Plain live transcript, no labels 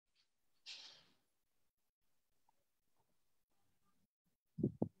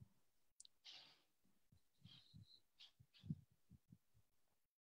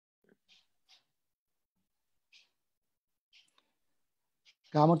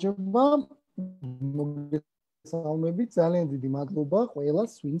გამარჯობა, მოგესალმებით, ძალიან დიდი მადლობა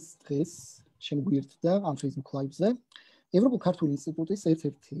ყველას, ვინც დღეს შემგვიერთდა ამ Facebook Live-ზე. ევროპულ-ქართული ინსტიტუტის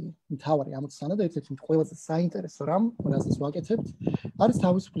ერთ-ერთი მთავარი ამოცანა და ერთ-ერთი ყველაზე საინტერესო რამ, რასაც ვაკეთებთ, არის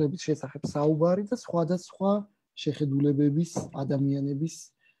თავისუფლების შესახებ საუბარი და სხვადასხვა შეხედულებების ადამიანების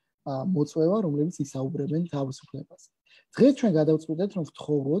მოწვევა, რომლებიც ისაუბრებენ თავისუფლებაზე. დღეს ჩვენ გადავწყვიტეთ, რომ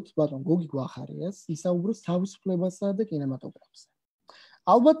ვთხოვოთ ბატონ გოგი გვახარიას ისაუბროს თავისუფლებასა და კინემატოგრაფზე.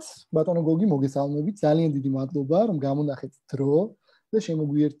 ალბათ, ბატონო გოგი, მოგესალმებით, ძალიან დიდი მადლობა, რომ გამონახეთ დრო და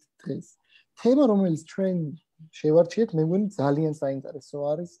შემოგვიერთდით დღეს. თემა, რომელიც ჩვენ შევარჩიეთ, მე მგონი ძალიან საინტერესო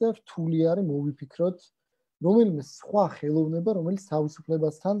არის და რთული არის მოვიფიქროთ, რომელიმე სხვა ხელოვნება, რომელიც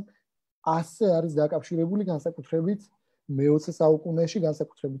თავისუფლებასთან ასე არის დაკავშირებული, განსაკუთრებით მე-20 საუკუნეში,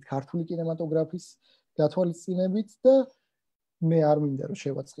 განსაკუთრებით ქართული კინემატოგრაფის გათვალისწინებით და მე არ მინდა რომ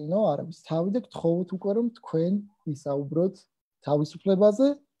შევაწყინო არავის თავი და გთხოვოთ უკვე რომ თქვენ ისაუბროთ თავისუფლებაზე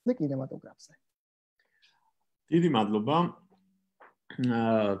და კინემატოგრაფზე. დიდი მადლობა.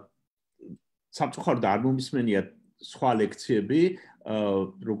 Სამწუხაროდ არ მომისმენია სხვა ლექციები,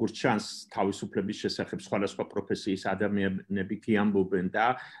 როგორც ჩანს თავისუფლების შესახებ სხვადასხვა პროფესიის ადამიანები გიამბობენ და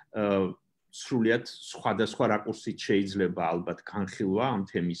სრულიად სხვადასხვა რაკურსით შეიძლება ალბათ განხილვა ამ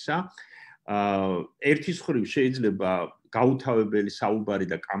თემისა. ერთის მხრივ შეიძლება გაუთავებელი საუბარი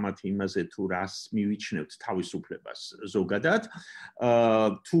და კამათი იმაზე თუ რას მივიჩნევთ თავისუფლებას ზოგადად,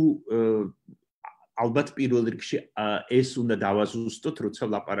 თუ ალბათ პირველ რიგში ეს უნდა დავაზუსტოთ, როცა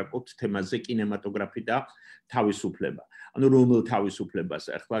ვლაპარაკობთ თემაზე კინემატოგრაფი და თავისუფლება. ანუ რომელ თავისუფლებას?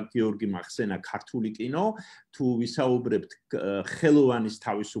 ახლა გიორგი მახსენა ქართული კინო, თუ ვისაუბრებთ ხელოვანის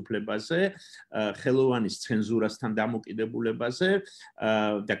თავისუფლებაზე, ხელოვანის ცენზურასთან დამოკიდებულებაზე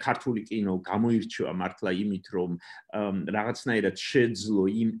და ქართული კინო გამოირჩევა მართლა იმით, რომ რაღაცნაირად შეძლო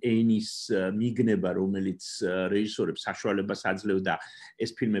იმ ენის მიგნება, რომელიც რეჟისორებს საშუალებას აძლევდა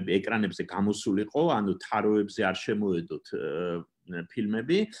ეს ფილმები ეკრანებზე გამოსულიყო, ანუ თაროებზე არ შემოედოთ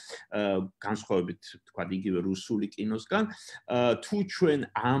ფილმები, განსხვავებით თქვა იგივე რუსული კინოსგან, თუ ჩვენ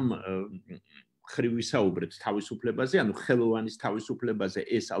ამ ხრივ ვისაუბრებთ თავისუფლებაზე, ანუ ხელოვანის თავისუფლებაზე,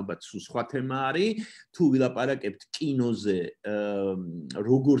 ეს ალბათ სხვა თემა არის, თუ ვილაპარაკებთ კინოზე,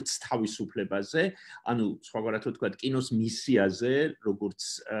 როგორც თავისუფლებაზე, ანუ სხვაგვარად ვთქვათ, კინოს მისიაზე, როგორც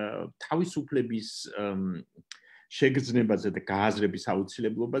თავისუფლების შეგრძნებაზე და გააზრების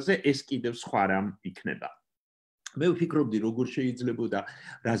აუცილებლობაზე, ეს კიდევ სხვა რამ იქნება. მე ვფიქრობდი, როგორ შეიძლებოდა,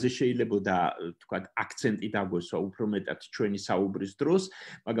 რაზე შეიძლებოდა, თქვათ, აქცენტი დაგვესვა უფრო მეტად ჩვენი საუბრის დროს,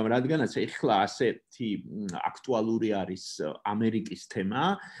 მაგრამ რადგანაც ეხლა ასეთი აქტუალური არის ამერიკის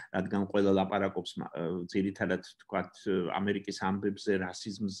თემა, რადგან ყველა ლაპარაკობს ძირითადად, თქვათ, ამერიკის ამბებზე,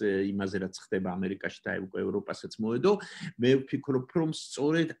 რასიზმზე, იმაზე, რაც ხდება ამერიკაში და უკვე ევროპასაც მოედო, მე ვფიქრობ, რომ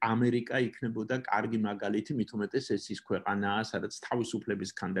სწორედ ამერიკა იქნებოდა კარგი მაგალითი, მით უმეტეს ეს ის ქვეყანაა, სადაც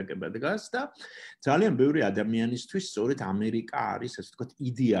თავისუფლების ქანდაკება დგას და ძალიან ბევრი ადამიანის სწორედ ამერიკა არის, ასე ვთქვათ,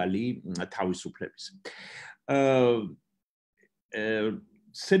 იდეალი თავისუფლების.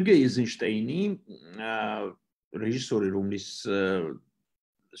 სერგეი ეიზენშტეინი, რეჟისორი, რომლის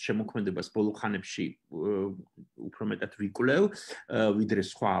შემოქმედებას ბოლო ხანებში უფრო მეტად ვიკვლევ, ვიდრე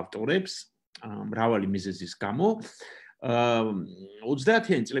სხვა ავტორებს, მრავალი მიზეზის გამო,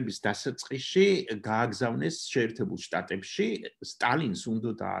 30-იანი წლების დასაწყისში გააგზავნეს შეერთებულ შტატებში, სტალინს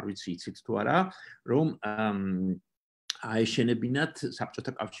უნდოდა, არ ვიცი, იცით თუ არა, რომ აეშენებინათ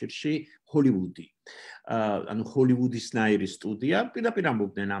საბჭოთა კავშირში ჰოლივუდი. ანუ ჰოლივუდისნაირი სტუდია, პირდაპირ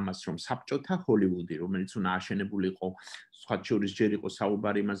ამბობდნენ ამას, რომ საბჭოთა ჰოლივუდი, რომელიც უნდა აშენებულიყო, სხვათა შორის ჯერ იყო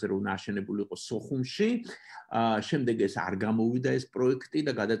საუბარი იმაზე, რომ უნდა აშენებულიყო სოხუმში, შემდეგ ეს არ გამოვიდა ეს პროექტი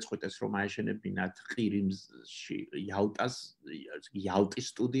და გადაწყვეტეს, რომ აეშენებინათ ყირიმში იალტის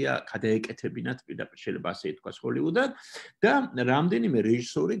სტუდია, გადაეკეთებინათ, პირდაპირ შეიძლება ასე ითქვას ჰოლივუდად და რამდენიმე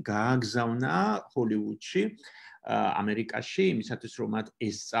რეჟისორი გააგზავნა ჰოლივუდში, ამერიკაში, იმისათვის რომ მათ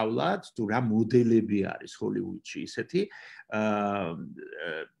ესწავლათ, თუ რა მოდელები არის ჰოლივუდში ისეთი,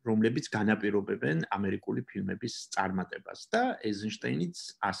 რომლებიც განაპირობებენ ამერიკული ფილმების წარმატებას და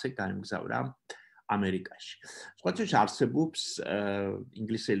ეიზენშტეინიც ასე გაემგზავრა ამერიკაში. სხვათა არსებობს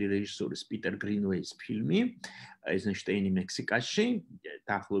ინგლისელი რეჟისორის პიტერ გრინვეის ფილმი ეიზენშტეინი მექსიკაში,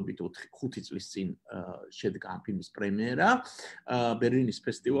 დაახლოებით 5 წლის წინ შედგა ამ ფილმის პრემიერა ბერლინის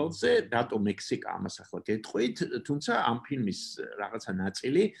ფესტივალზე, რატო მექსიკა ამას ახლა გეტყვით, თუმცა ამ ფილმის რაღაცა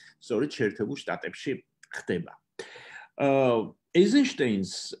ნაწილი სწორედ შეერთებულ შტატებში ხდება.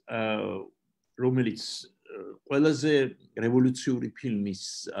 ეიზენშტეინს, რომელიც ყველაზე რევოლუციური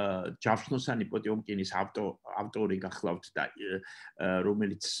ფილმის ჯავშნოსანი პოტიომკინის ავტორი გახლავთ და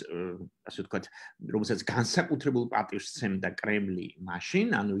რომელიც ასე ვთქვათ, რომელსაც განსაკუთრებულ პატივს სცემდა კრემლი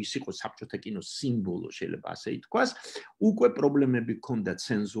მაშინ, ანუ ის იყო საბჭოთა კინოს სიმბოლო, შეიძლება ასე ითქვას, უკვე პრობლემები ჰქონდა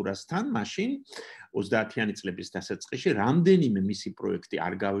ცენზურასთან მაშინ 30-იანი წლების დასაწყისში, რამდენიმე მისი პროექტი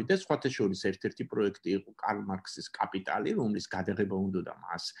არ გავიდა, სხვათა შორის ერთ-ერთი პროექტი იყო კარლ მარქსის კაპიტალი, რომლის გადაღება უნდოდა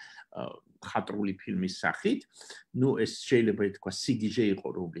მას მხატვრული ფილმის სახით. ნუ ეს შეიძლება ითქვას სიგიჟე იყო,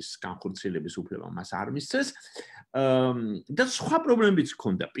 რომლის განხორციელების უფლება მას არ მისცეს. და სხვა პრობლემებიც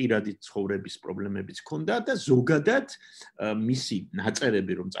ჰქონდა, პირადი ცხოვრების პრობლემებიც ჰქონდა და ზოგადად მისი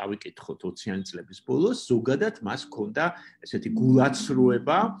ნაწერები რომ წავიკითხოთ 20-იანი წლების ბოლოს, ზოგადად მას ჰქონდა ესეთი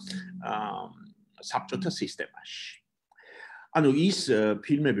გულაცრუება საბჭოთა სისტემაში. ანუ ის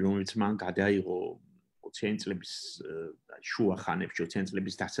ფილმები, რომელიც მან გადაიღო 20-იანი წლების შუა ხანებში, 20-იანი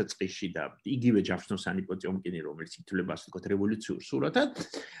წლების დასაწყისში და იგივე ჯავშნოსანი პოტიომკინი, რომელიც ითვლება ასე ვთქვათ რევოლუციურ სურათად,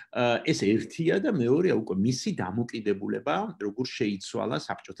 ეს ერთია და მეორეა უკვე მისი დამოკიდებულება, როგორ შეიცვალა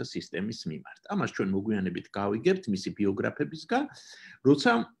საბჭოთა სისტემის მიმართ. ამას ჩვენ მოგვიანებით გავიგებთ მისი ბიოგრაფებისგან,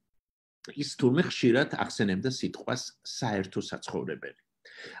 როცა ის თურმე ხშირად ახსენებდა სიტყვას საერთო საცხოვრებელი.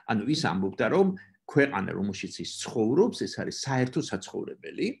 ანუ ის ამბობდა, რომ ქვეყანა, რომელშიც ის ცხოვრობს, ეს არის საერთო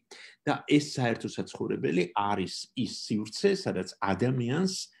საცხოვრებელი და ეს საერთო საცხოვრებელი არის ის სივრცე, სადაც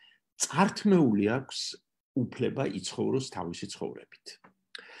ადამიანს წართმეული აქვს უფლება იცხოვროს თავისი ცხოვრებით.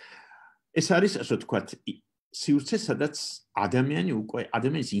 ეს არის, ასე ვთქვათ, სივრცე, სადაც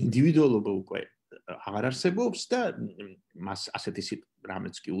ადამიანის ინდივიდუალობა უკვე აღარ არსებობს და მას ასეთი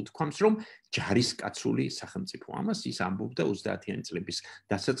რამეც კი უთქვამს, რომ ჯარისკაცული სახელმწიფო. ამას ის ამბობდა 30-იანი წლების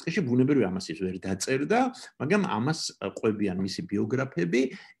დასაწყისში, ბუნებრივია ამას ის ვერ დაწერდა, მაგრამ ამას ყვებიან მისი ბიოგრაფები,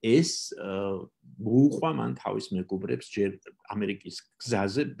 ეს მოუყვა მან თავის მეგობრებს ჯერ ამერიკის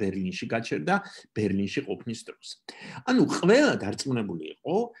გზაზე ბერლინში გაჩერდა, ბერლინში ყოფნის დროს. ანუ ყველა დარწმუნებული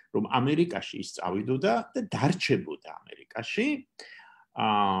იყო, რომ ამერიკაში ის წავიდოდა და დარჩებოდა ამერიკაში.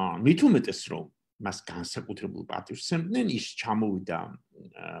 მით უმეტეს რომ მას განსაკუთრებულ პატივს სცემდნენ, ის ჩამოვიდა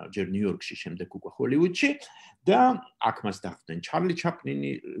ჯერ ნიუ-იორკში, შემდეგ უკვე ჰოლივუდში და აქ მას დახვდნენ ჩარლი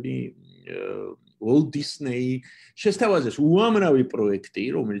ჩაპლინი, უოლტ დისნეი, შესთავაზეს უამრავი პროექტი,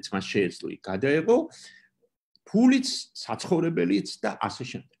 რომელიც მას შეეძლო იქ გადაეღო, ფულიც, საცხოვრებელიც და ასე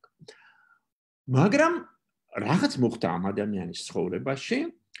შემდეგ. მაგრამ რაღაც მოხდა ამ ადამიანის ცხოვრებაში,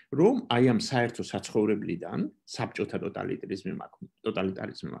 რომ აი ამ საერთო საცხოვრებლიდან საბჭოთა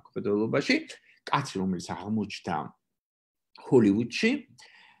ტოტალიტარიზმის მმართველობაში კაცი, რომელიც აღმოჩნდა ჰოლივუდში,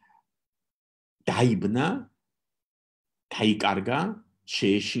 დაიბნა, დაიკარგა,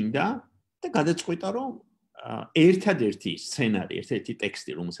 შეეშინდა და გადაწყვიტა, რომ ერთადერთი სცენარი, ერთ-ერთი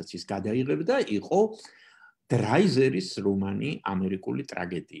ტექსტი, რომელსაც ის გადაიღებდა, იყო დრაიზერის რომანი „ამერიკული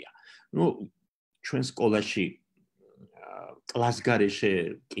ტრაგედია“. ნუ ჩვენ სკოლაში კლასგარეშე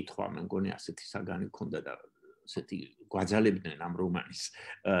კითხვა, მე მგონი ასეთი საგანი ქონდა და ასეთი გვაძალებდნენ ამ რომანის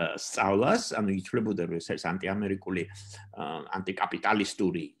სწავლას, ანუ ითვლებოდა რომ ეს არის ანტიამერიკული,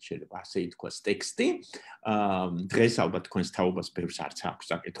 ანტიკაპიტალისტური, შეიძლება ასე ითქვას, ტექსტი. დღეს ალბათ თქვენს თაობას ბევრს არც აქვს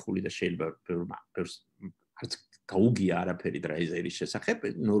საკითხული და შეიძლება ბევრს არც გაუგია არაფერი დრაიზერის შესახებ,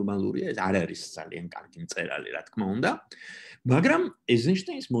 ნორმალურია, ეს არ არის ძალიან კარგი მწერალი, რა თქმა უნდა. მაგრამ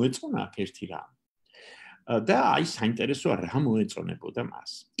ეზენშტაინს მოეწონა აქ ერთი რამ. და აი საინტერესოა რა მოეწონებოდა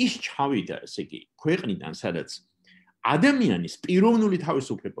მას. ის ჩავიდა, ესე იგი, ქვეყნიდან, სადაც ადამიანის პიროვნული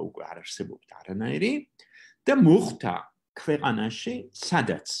თავისუფლება უკვე არ არსებობდა არანაირი და მოხვდა ქვეყანაში,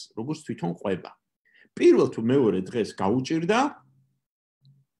 სადაც, როგორც თვითონ ყვება. პირველ თუ მეორე დღეს გაუჭირდა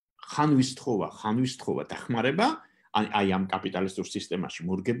ხანვისთხოვა დახმარება, აი ამ კაპიტალისტურ სისტემაში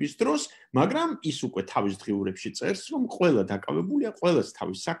მორგების დროს, მაგრამ ის უკვე თავის დღიურებში წერს, რომ ყველა დაკავებულია, ყველას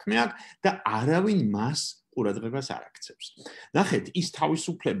თავის საქმე აქვს და არავინ მას ყურადღებას არ აქცევს. ნახეთ, ის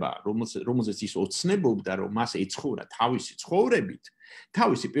თავისუფლება, რომელზეც ის ოცნებობდა, რომ მას ეცხოვრა თავისი ცხოვრებით,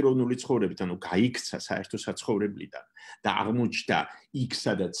 თავისი პიროვნული ცხოვრებით, ანუ გაიქცა საერთო საცხოვრებლიდან და აღმოჩნდა იქ,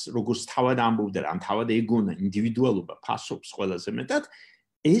 სადაც როგორც თავად ამბობდა, ან თავად ეგონა ინდივიდუალობა ფასობს ყველაზე მეტად,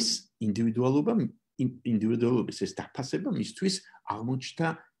 ეს ინდივიდუალობის ეს დაფასება მისთვის აღმოჩნდა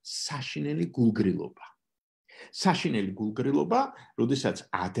საშინელი გულგრილობა. საშინელი გულგრილობა,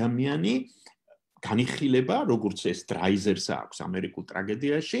 როდესაც ადამიანი განიხილება, როგორც ეს დრაიზერს აქვს ამერიკულ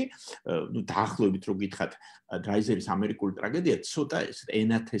ტრაგედიაში, ნუ დაახლოებით რო გითხრათ, დრაიზერის ამერიკული ტრაგედია ცოტა ეს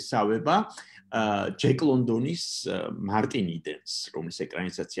ენათესავება ჯეკ ლონდონის მარტინ იდენს, რომლის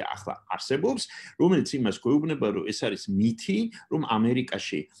ეკრანიზაცია ახლა არსებობს, რომელიც იმას გვეუბნება, რომ ეს არის მითი, რომ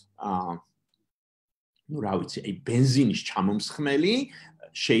ამერიკაში ნუ რა ვიცი, აი ბენზინის ჩამომსხმელი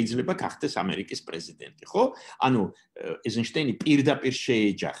შეიძლება გახდეს ამერიკის პრეზიდენტი, ხო? ანუ ეზენშტეინი პირდაპირ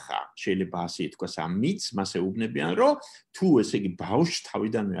შეეჯახა, შეიძლება ასე ითქვას, ამ მითს, მას ეუბნებიან, რომ თუ ესე იგი ბავშვს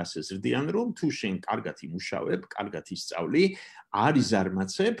თავიდანვე ასე ზრდიან, რომ თუ შენ კარგად იმუშავებ, კარგად ისწავლი, არ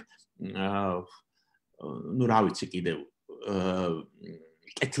იზარმაცებ, ну, რა ვიცი კიდევ,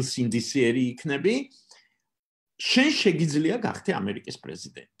 კეთილსინდისიერი იქნები, შენ შეგიძლია გახდე ამერიკის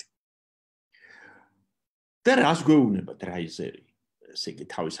პრეზიდენტი. და რას გვეუბნება დრაიზერი? ესე იგი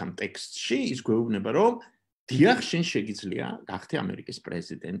თავის ამ ტექსტში ის გვეუბნება, რომ დიახ, შენ შეგიძლია გახდე ამერიკის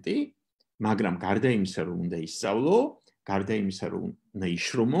პრეზიდენტი, მაგრამ გარდა იმისა, რომ უნდა ისწავლო, გარდა იმისა, რომ უნდა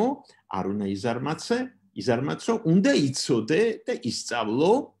იშრომო, არ უნდა იზარმაცო, უნდა იცოდე და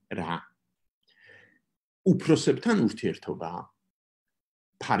ისწავლო რა? უფროსებთან ურთიერთობა,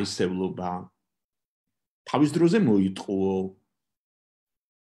 ფარისევლობა, თავის დროზე მოიტყუო.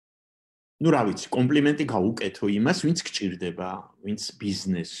 ну, რა ვიცი, კომპლიმენტი გაუკეთო იმას, ვინც გჭირდება, ვინც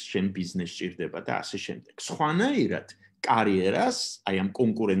შენ ბიზნესს ჭირდება და ასე შემდეგ. სხვანაირად, კარიერას, აი ამ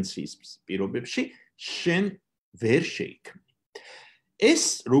კონკურენციის პირობებში შენ ვერ შეიქმნი.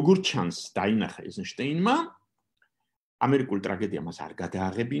 ეს როგორც ჩანს დაინახა ეზენშტეინმა, ამერიკულ ტრაგედია მას არ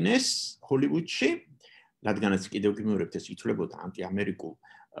გადააღებინეს ჰოლივუდში, რადგანაც კიდევ გიმეორებთ ეს ითვლებოდა ანტიამერიკულ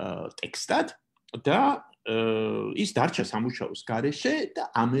ტექსტად და ის დარჩა სამუშაოს გარეშე და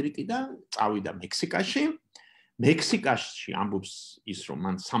ამერიკიდან წავიდა მექსიკაში. მექსიკაში ამბობს ის, რომ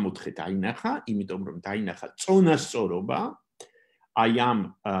მან 64 დაინახა, იმიტომ რომ დაინახა წონასწორობა აი ამ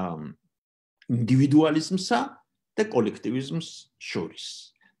ინდივიდუალიზმსა და კოლექტივიზმს შორის.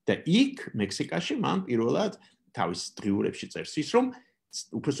 და იქ მექსიკაში მან პირველად თავის დღიურებში წერს ის, რომ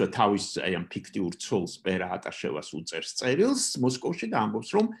უბრალოდ თავის აი ამ ფიქტიურ ცოლს პერა ატაშევას უწერს წერილს მოსკოვში და ამბობს,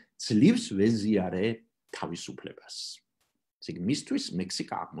 რომ ძლივს ვეზიარე თავისუფლებას. ესე იგი, მისთვის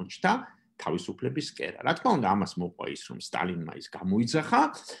მექსიკა აღმოჩნდა თავისუფლების კერა. რა თქმა უნდა, ამას მოყვა ის, რომ სტალინმა ის გამოიძახა,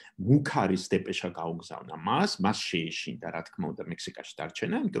 მუქარის დეპეშა გაუგზავნა მას შეეშინდა, რა თქმა უნდა, მექსიკაში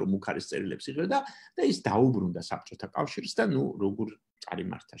დარჩენა, იმიტომ რომ მუქარის წერილებს იღებდა და ის დაუბრუნდა საბჭოთა კავშირს და ნუ როგორ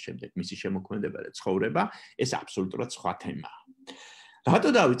წარიმართა შემდეგ მისი შემოქმედება და ცხოვრება, ეს აბსოლუტურად სხვა თემაა. რატო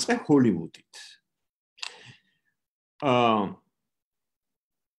დავიწყე ჰოლივუდით?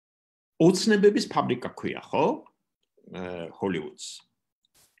 ოცნებების ფაბრიკა ქვია, ხო? ჰოლივუდს.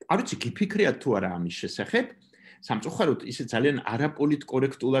 არ ვიცი, გიფიქრიათ თუ არა ამის შესახებ, სამწუხაროდ ისე ძალიან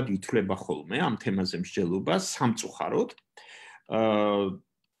არაპოლიტკორექტულად ითვლება ხოლმე ამ თემაზე მსჯელობა, სამწუხაროდ.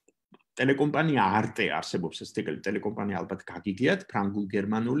 ტელეკომპანია არტე არსებობს, ეს ტელეკომპანია ალბათ გაგიგიათ,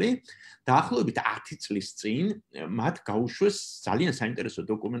 ფრანგულ-გერმანული, დაახლოებით 10 წლის წინ მათ გაუშვეს ძალიან საინტერესო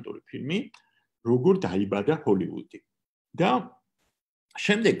დოკუმენტური ფილმი, როგორ დაიბადა ჰოლივუდი. და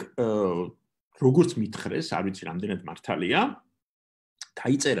შემდეგ როგორც მითხრეს, არ ვიცი რამდენად მართალია,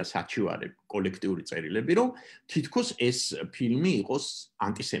 დაიწერა საჩივარი კოლექტიური წერილები, რომ თითქოს ეს ფილმი იყოს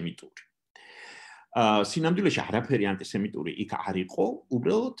ანტისემიტური. სინამდვილეში არაფერი ანტისემიტური იქ არ იყო,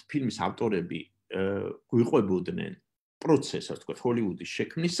 უბრალოდ ფილმის ავტორები გვიყვებოდნენ პროცესს, ასე ვთქვათ, ჰოლივუდის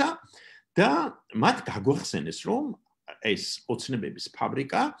შექმნისა და მათ გაგვახსენეს, რომ ეს ოცნებების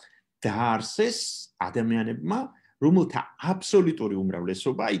ფაბრიკა დაარსეს ადამიანებმა, რომელთა აბსოლუტური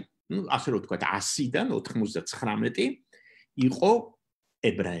უმრავლესობა, ასე რომ ვთქვათ, 100-დან 99 იყო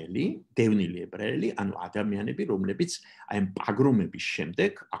ებრაელი, დევნილი ებრაელი, ანუ ადამიანები, რომლებიც აი ამ პაგრომების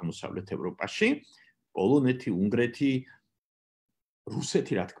შემდეგ აღმოსავლეთ ევროპაში, პოლონეთი, უნგრეთი,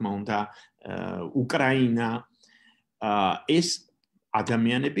 რუსეთი, რა თქმა უნდა, უკრაინა, ეს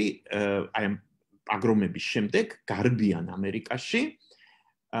ადამიანები აი ამ პაგრომების შემდეგ გარბიან ამერიკაში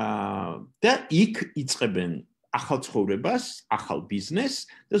და იქ იწყებენ ახალ ცხოვრებას, ახალ ბიზნესს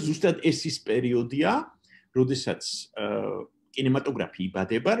და ზუსტად ეს ის პერიოდია, როდესაც კინემატოგრაფი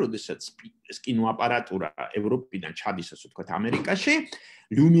იბადება, როდესაც კინოაპარატურა ევროპიდან ჩადის, ასე ვთქვათ, ამერიკაში,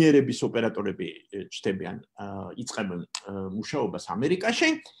 ლიუმიერების ოპერატორები ჩდებიან, იწყებენ მუშაობას ამერიკაში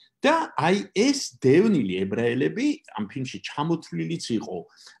და აი ეს დევნილი ებრაელები ამ ფილმში ჩამოთვლილიც იყო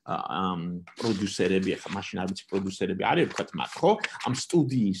პროდიუსერები, ახლა მაშინ არ ვიცი პროდიუსერები არის, ვთქვათ მათ, ხო? ამ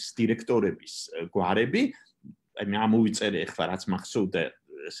სტუდიის დირექტორების გვარები, აი მე ამოვიწერე ახლა რაც მახსოვდა,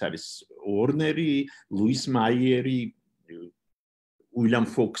 ეს არის ვორნერი, ლუის მაიერი, უილიამ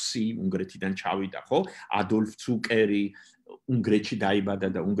ფოქსი უნგრეთიდან ჩავიდა, ხო? ადოლფ ცუკერი უნგრეთში დაიბადა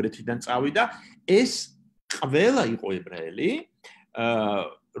და უნგრეთიდან წავიდა. ეს ყველა იყო ებრაელი,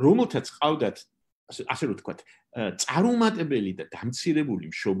 რომელთაც ყავდათ, ასე რომ ვთქვათ, წარუმატებელი და დამცირებული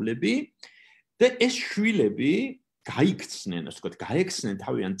მშობლები და ეს შვილები გაიქცნენ, ასე ვთქვათ, გაექცნენ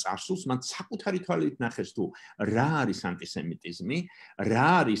თავიანთ წარსულს, მათ საკუთარი თვალით ნახეს თუ რა არის ანტისემიტიზმი, რა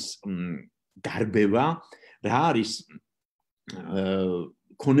არის გარბევა, რა არის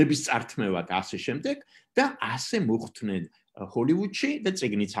ქონების წართმევა და ასე შემდეგ და ასე მოხვდნენ ჰოლივუდში და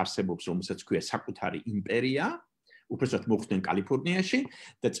წიგნიც არსებობს, რომელსაც ქვია საკუთარი იმპერია, უბრალოდ მოხვდნენ კალიფორნიაში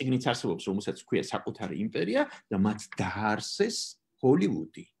და წიგნიც არსებობს, რომელსაც ქვია საკუთარი იმპერია და მათ დაარსეს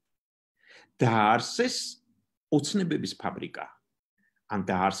ჰოლივუდი. დაარსეს ოცნებების ფაბრიკა. ან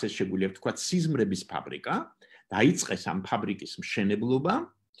დაარსეს შეგვიძლია ვთქვათ სიზმრების ფაბრიკა, დაიწყეს ამ ფაბრიკის მშენებლობა,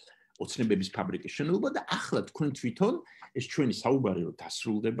 ოცნებების ფაბრიკის მშენებლობა და ახლა თქვენ თვითონ ეს ჩვენი საუბარი რომ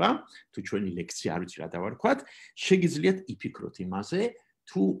დასრულდება, თუ ჩვენი ლექცია არ ვიცი რა დავარქვათ, შეგიძლიათ იფიქროთ იმაზე,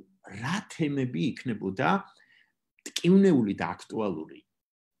 თუ რა თემები იქნებოდა ტკივნეული და აქტუალური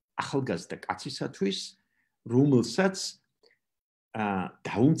ახალგაზრდა კაცისათვის, რომელსაც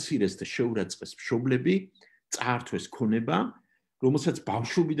დაუმცირეს და შეურაცხეს მშობლები, წაართვეს ქონება, რომელსაც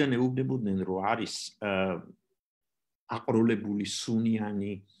ბავშვობიდან ეუბნებოდნენ, რომ არის აყროლებული,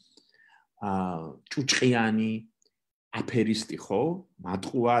 სუნიანი, ჭუჭყიანი, აფერისტი ხო,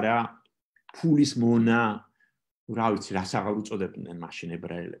 მატყუარა, ფულის მონა, რა ვიცი, რას აღარ უწოდებდნენ მაშინ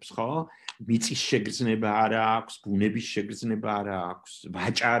ებრაელებს, ხო? მიწის შეგრძნება არ აქვს, ბუნების შეგრძნება არ აქვს,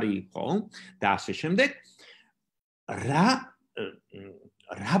 ვაჭარი, ხო? და ასე შემდეგ.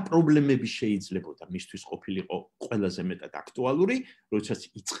 რა პრობლემები შეიძლებოდა მისთვის ყოფილიყო ყველაზე მეტად აქტუალური, როდესაც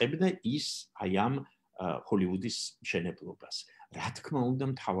იწყებდა ის აი ამ ჰოლივუდის მშენებლობას. რა თქმა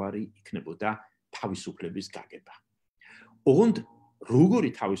უნდა, მთავარი იქნებოდა თავისუფლების გაგება. ოღონდ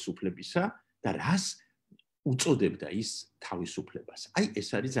როგორი თავისუფლებისა და რას უწოდებდა ის თავისუფლებას? აი ეს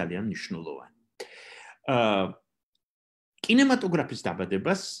არის ძალიან მნიშვნელოვანი. კინემატოგრაფის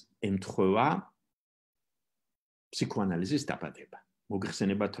დაბადებას ემთხვევა ფსიქოანალიზის დაბადება.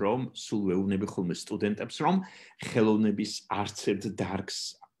 მოგეხსენებათ, რომ სულ ვეუბნები ხოლმე სტუდენტებს, რომ ხელოვნების არც ერთ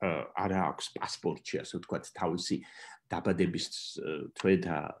დარგს არ აქვს პასპორტში, ასე ვთქვათ, თავისი დაბადების თვე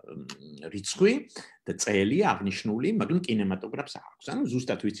და რიცხვი და წელი აღნიშნული, მაგრამ კინემატოგრაფს აქვს. ანუ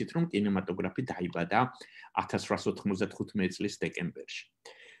ზუსტად ვიცით, რომ კინემატოგრაფი დაიბადა 1895 წლის დეკემბერში.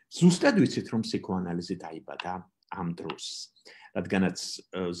 ზუსტად ვიცით, რომ ფსიქოანალიზი დაიბადა ამ დროს. რადგანაც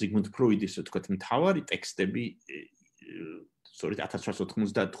ზიგმუნდ ფროიდის, ასე ვთქვათ, მთავარი ტექსტები სწორედ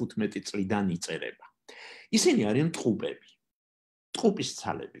 1895 წლიდან იწერება. ისინი არიან ტყუპები. ტყუპის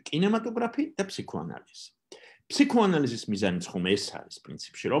ცალები, კინემატოგრაფი და ფსიქოანალიზი. ფსიქოანალიზის მიზანიც ხომ ეს არის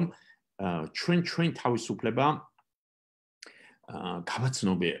პრინციპში, რომ ჩვენ თავისუფლება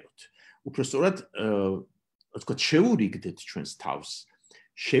გავაცნობიეროთ. უпростоრად, ვთქვათ, შევურიგდეთ ჩვენს თავს,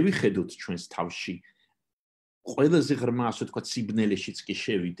 შევიხედოთ ჩვენს თავში ყველაზე ღრმა, ასე ვთქვათ, სიბნელეშიც კი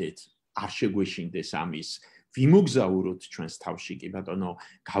შევიდეთ, არ შეგვეშინდეს ამის, ვიმოგზაუროთ ჩვენს თავში კი ბატონო,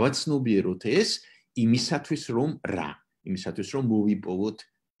 გავაცნობიეროთ ეს იმისათვის რომ იმისათვის რომ მოვიპოვოთ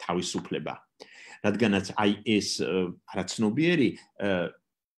თავისუფლება. რადგანაც აი ეს არაცნობიერი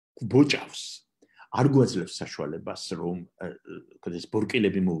ბოჭავს არ გვაძლევს საშუალებას რომ ეს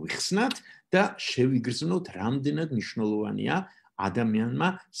ბორკილები მოვიხსნათ და შევიგრძნოთ რამდენად მნიშვნელოვანია ადამიანმა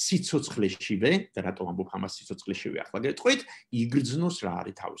სიცოცხლეშივე და რატომ ამბობ ამას სიცოცხლეშივე ახლა გეტყვით იგრძნოს რა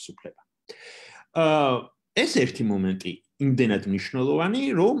არის თავისუფლება. ეს ერთი მომენტი იმდენად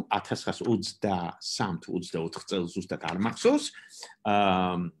მნიშვნელოვანი, რომ 1923-24 წელს ზუსტად არ მახსოვს,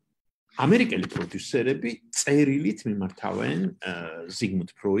 ამერიკელი პროდიუსერები წერილით მიმართავენ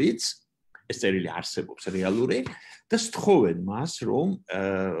ზიგმუნდ ფროიდს, ეს წერილი არსებობს რეალური და სთხოვენ მას, რომ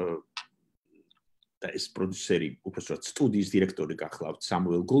და ეს პროდიუსერი უბრალოდ სტუდიის დირექტორი გახლავთ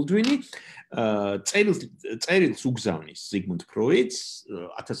სამუელ გოლდვინი, წერილს უგზავნის ზიგმუნდ ფროიდს,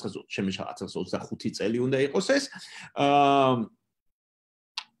 1925 წელი უნდა იყოს ეს,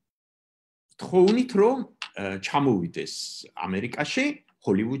 თხოვნით რომ ჩამოვიდეს ამერიკაში,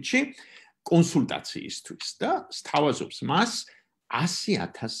 ჰოლივუდში კონსულტაციისთვის და სთავაზობს მას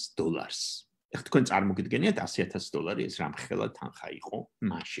 $100,000. ეხლა თქვენ წარმოგიდგენიათ $100,000 ეს რამხელა თანხა იყო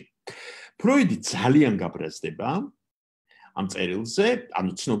მაშინ. ფროიდი ძალიან გაბრაზდება ამ წერილზე,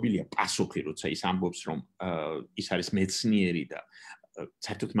 ანუ ცნობილია პასუხი, როცა ის ამბობს, რომ ის არის მეცნიერი და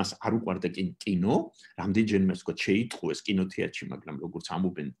საერთოდ მას არ უყვარდა კინო, რამდენჯერმე ვთქვათ შეიტყუეს კინოთეატრში, მაგრამ როგორც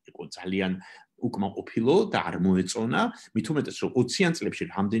ამბობენ, იყო ძალიან უკმაყოფილო და არ მოეწონა, მით უმეტეს რომ 20-იან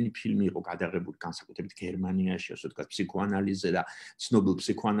წლებში რამდენი ფილმი იყო გადაღებული განსაკუთრებით გერმანიაში, ასე ვთქვათ, ფსიქოანალიზზე და ცნობილ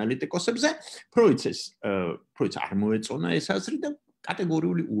ფსიქოანალიტიკოსებზე, ფროიდს არ მოეწონა ეს აზრი და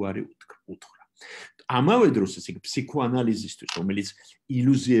კატეგორიული უარი უთხრა. ამავე დროს ეს ფსიქოანალიზისთვის, რომელიც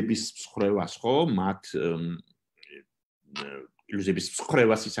ილუზიების მსხრევას ხო, მათ ილუზიების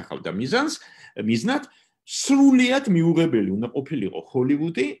მსხრევას ისახავდა მიზნად, სრულიად მიუღებელი უნდა ყოფილიყო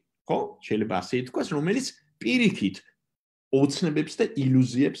ჰოლივუდი, ხო, შეიძლება ასე ითქვას, რომელიც პირიქით ოცნებებს და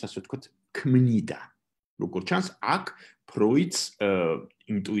ილუზიებს, ასე ვთქვათ, ქმნიდა. როგორც ჩანს, აქ ფროიდს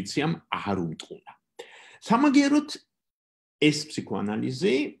ინტუიციამ არ უმტყუნა. სამაგიეროდ ეს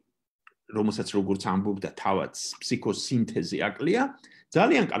ფსიქოანალიზი რომელსაც როგორც ამბობდა თავად ფსიქოსინთეზი აკლია,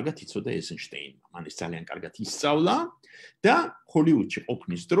 ძალიან კარგად იცოდა ეიზენშტეინმა. მან ეს ძალიან კარგად ისწავლა და ჰოლივუდში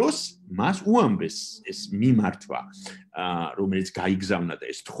ყოფნის დროს მას უამბეს ეს მიმართვა, რომელიც გაიგზავნა და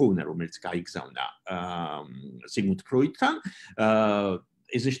ეს თხოვნა, რომელიც გაიგზავნა სიგმუნდ ფროიდთან,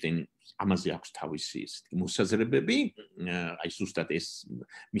 ეიზენშტეინი ამაზე აქვს თავისი მოსაზრებები, აი ზუსტად ეს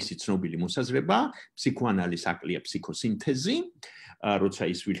მისი ცნობილი მოსაზრება, ფსიქოანალიზი აკლია ფსიქოსინთეზი, როცა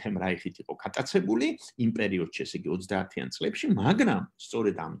ის ვილჰელმ რაიხით იყო გატაცებული იმ პერიოდში, ესე იგი 30-იან წლებში, მაგრამ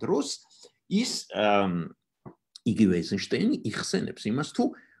სწორედ ამ დროს ის იგივე ეიზენშტეინი იხსენებს იმას, თუ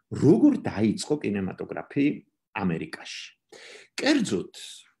როგორ დაიწყო კინემატოგრაფი ამერიკაში. კერძოდ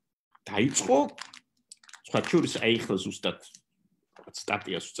დაიწყო, სხვა შორის აი ახლა ზუსტად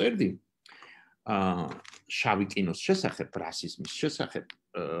სტატიას ვწერდი, შავი კინოს შესახებ, რასიზმის შესახებ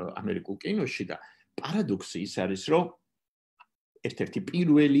ამერიკულ კინოში და პარადოქსი ის არის, რომ ერთ-ერთი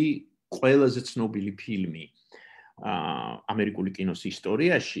პირველი ყველაზე ცნობილი ფილმი ამერიკული კინოს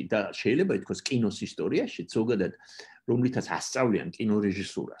ისტორიაში და შეიძლება ითქვას კინოს ისტორიაში ზოგადად, რომლითაც ასწავლიან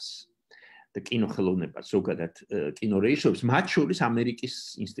კინორეჟისურას და კინოხელოვნებას ზოგადად კინორეჟისორებს, მათ შორის ამერიკის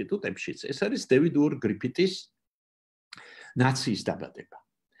ინსტიტუტებშიც, ეს არის დევიდ უორ გრიფითის ნაციის დაბადება,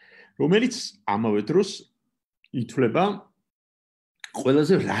 რომელიც ამავე დროს ითვლება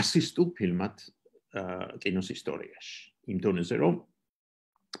ყველაზე რასისტულ ფილმად კინოს ისტორიაში. იმ დონეზე, რომ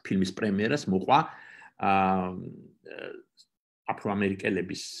ფილმის პრემიერას მოყვა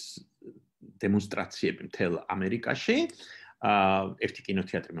აფროამერიკელების დემონსტრაციები მთელ ამერიკაში, ერთი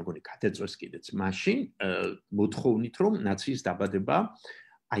კინოთეატრი მეგონი გადაწვეს კიდეც მაშინ, მოთხოვნით, რომ ნაციის დაბადება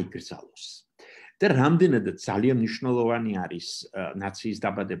აიგრძალოს. და რამდენადაც ძალიან მნიშვნელოვანი არის ნაციის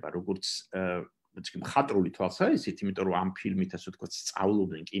დაბადება, როგორც მხატვრული თვალსაზრისით, იმიტომ რომ ამ ფილმით ასე ვთქვათ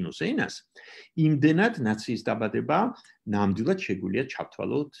სწავლობდნენ კინოს ენას, იმდენად ნაციის დაბადება ნამდვილად შეგვიძლია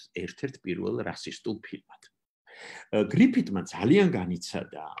ჩავთვალოთ ერთ-ერთ პირველ რასისტულ ფილმად. გრიფითმა ძალიან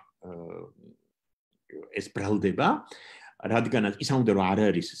განიცადა ეს ბრალდება, რადგანაც ის ამბობდა, რომ არ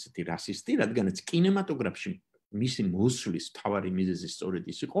არის ესეთი რასისტი, რადგანაც კინემატოგრაფში მისი მოსვლის მთავარი მიზეზი სწორედ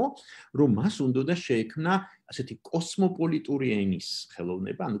ის იყო, რომ მას უნდოდა შეექმნა ასეთი კოსმოპოლიტური ენის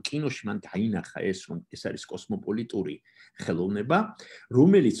ხელოვნება, ანუ კინოში მან დაინახა ეს, რომ ეს არის კოსმოპოლიტური ხელოვნება,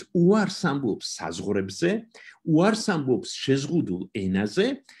 რომელიც უარს ამბობს საზღვრებზე, უარს ამბობს შეზღუდულ ენაზე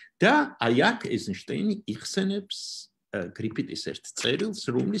და აი აქ ეიზენშტეინი იხსენებს გრიფითის ერთ წერილს,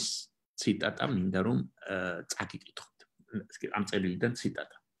 რომლის ციტატა მინდა რომ წაგიკითხოთ. ამ წერილიდან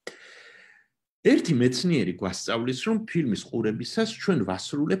ციტატა. ერთი მეცნიერი გვასწავლის, რომ ფილმის ყურებისას ჩვენ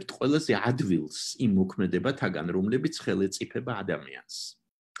ვასრულებთ ყველაზე ადვილს იმ მოქმედებათაგან, რომლებიც ხელეწიფება ადამიანს.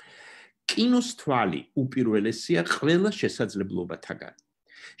 კინოს თვალი უპირველესია ყველა შესაძლებლობათაგან.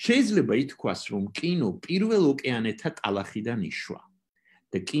 შეიძლება ითქვას, რომ კინო პირველ ოკეანეთა ტალახიდან იშვა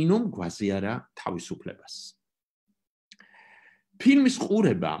და კინომ გვაზიარა თავისუფლებას. ფილმის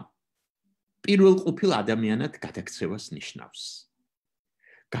ყურება პირველყოფილ ადამიანად გადაქცევას ნიშნავს.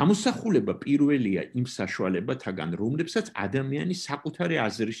 გამოსახულება პირველია იმ საშუალებათაგან, რომლებსაც ადამიანი საკუთარი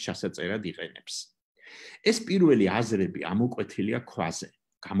აზრის ჩასაწერად იყენებს. ეს პირველი აზრები ამოკვეთილია ქვაზე,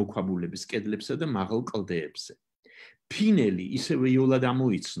 გამოქვაბულების კედლებსა და მაღალ კლდეებზე. ფინელი ისევე იოლად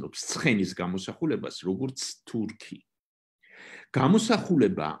ამოიცნობს ცხენის გამოსახულებას, როგორც თურქი.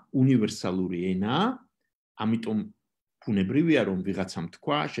 გამოსახულება უნივერსალური ენაა, ამიტომ ბუნებრივია, რომ ვიღაცამ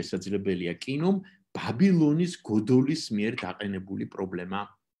თქვა, შესაძლებელია კინომ ბაბილონის გოდოლის მიერ დაყენებული პრობლემა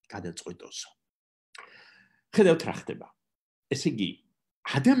გადაწყვეტოსო. ხედავთ რა ხდება. ესე იგი,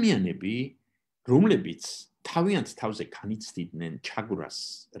 ადამიანები, რომლებიც თავიანთ თავზე განიცდიდნენ ჩაგვრას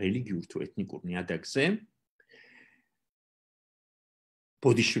რელიგიურ თუ ეთნიკურ ნიადაგზე,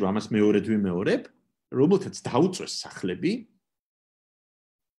 ბოდიში რომ ამას მეორედ ვიმეორებ, რომელთაც დაუწვეს სახლები,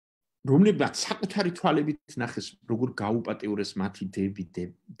 რომლებაც საკუთარი თვალებით ნახეს, როგორ გაუპატიურეს მათი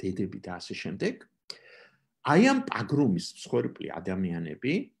დედები და ასე შემდეგ, აი ამ პაგრომის მსხვერპლი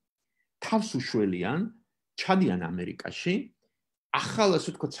ადამიანები თავს უშველიან, ჩადიან ამერიკაში, ახალ ასე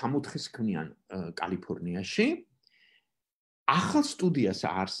ვთქვათ 64-ს ქმნიან კალიფორნიაში, ახალ სტუდიას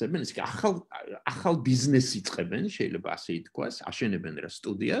აარსებენ, ისე ახალ ბიზნესს იწყებენ, შეიძლება ასე ითქვას, აშენებენ რა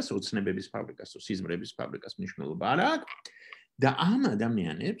სტუდიას, ოცნებების ფაბრიკას თუ სიზმრების ფაბრიკას მნიშვნელობა არ აქვს და ამ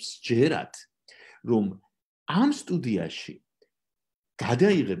ადამიანებს ჯერათ, რომ ამ სტუდიაში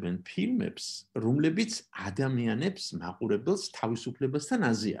გადაიღებენ ფილმებს, რომლებიც ადამიანებს მაყურებელს თავისუფლებასთან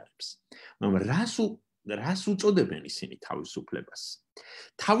აზიარებს. მაგრამ რას უწოდებენ ისინი თავისუფლებას?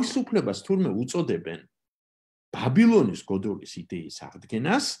 თავისუფლებას თურმე უწოდებენ ბაბილონის გოდოლის იდეის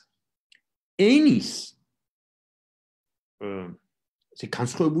აღდგენას, ენის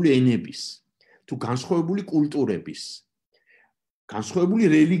განსხვავებული ენების თუ განსხვავებული კულტურების განსხვავებული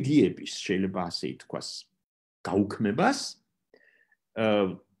რელიგიების შეიძლება ასე ითქვას გაუქმებას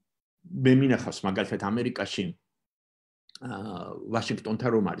მე მინახავს მაგალითად ამერიკაში ვაშინგტონთან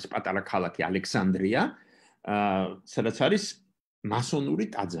რომ არის პატარა ქალაქი ალექსანდრია სადაც არის მასონური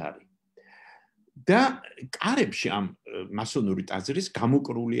ტაძარი და კარებში ამ მასონური ტაძრის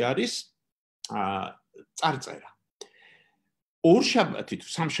გამოკრული არის წარწერა ორ შაბათი თუ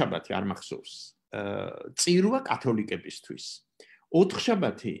სამ შაბათი არ მახსოვს წირვა კათოლიკებისთვის 4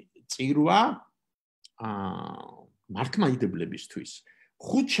 შაბათი წირვა მართლმადიდებლებისთვის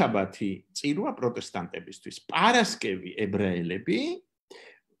 5 შაბათი წირვა პროტესტანტებისთვის პარასკევი ებრაელები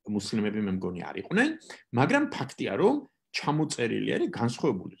მუსლიმები მე მგონი არ იყვნენ მაგრამ ფაქტია რომ ჩამოწერილი არის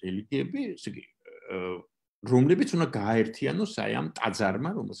განსხვავებული რელიგიები ესე იგი რომლებიც უნდა გააერთიანოს აი ამ ტაძარმა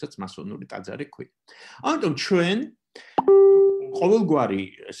რომელსაც მასონური ტაძარი ქვია ამიტომ ჩვენ ყოველგვარი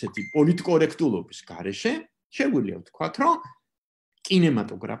ესეთი პოლიტკორექტულობის გარეშე შეგვიძლია ვთქვათ რომ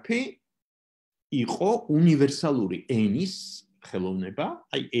კინემატოგრაფი იყო უნივერსალური ენის ხელოვნება,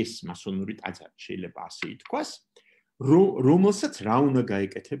 აი ეს მასონური ტაძარი შეიძლება ასე ითქვას, რომელსაც რა უნდა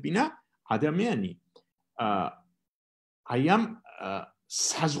გაეკეთებინა ადამიანი აი ამ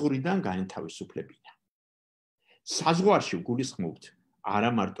საზღვრიდან გაენთავისუფლებინა. საზღვარში გულისხმობთ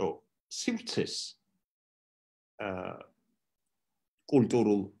არა მარტო სივრცეს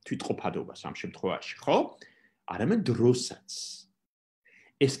კულტურულ თვითყოფადობას ამ შემთხვევაში, ხო? არამედ დროსაც.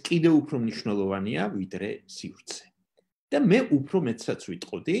 ეს კიდევ უფრო მნიშვნელოვანია ვიდრე სივრცე. და მე უფრო მეტსაც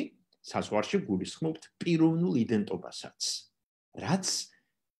ვიტყოდი საზღვარში გულისხმობთ პიროვნულ იდენტობასაც, რაც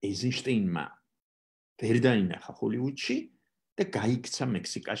ეზინშტეინმა ვერ დაინახა ჰოლივუდში და გაიქცა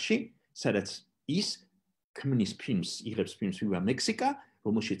მექსიკაში, სადაც ის ქმნის ფილმს, იღებს ფილმს ვივა მექსიკა,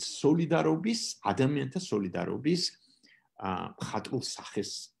 რომელშიც სოლიდარობის, ადამიანთა სოლიდარობის მხატვრულ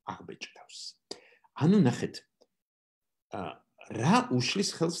სახეს აღბეჭდავს. ანუ ნახეთ, რა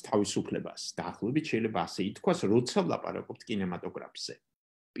უშლის ხელს თავისუფლებას? დაახლოებით შეიძლება ასე ითქვას, როცა ვლაპარაკობთ კინემატოგრაფზე.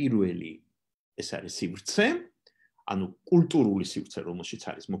 პირველი ეს არის სივრცე, ანუ კულტურული სივრცე, რომელშიც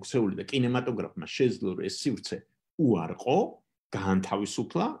არის მოქცეული და კინემატოგრაფმა შეძლო ეს სივრცე უარყო,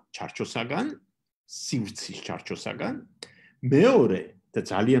 გაანთავისუფლა ჩარჩოსაგან, სივრცის ჩარჩოსაგან. მეორე და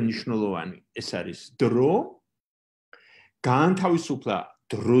ძალიან მნიშვნელოვანი ეს არის დრო, გაანთავისუფლა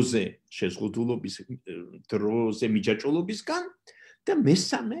დროზე შეზღუდულობის, დროზე მიჯაჭვულობისგან და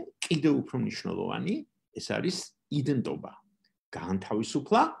მესამე კიდევ უფრო მნიშვნელოვანი ეს არის იდენტობა.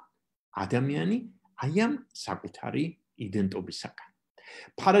 გაანთავისუფლა ადამიანი აი ამ საკუთარი იდენტობისაგან.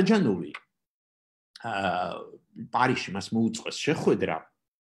 ფარაჯანოვი პარიზში მას მოუწყვეს შეხვედრა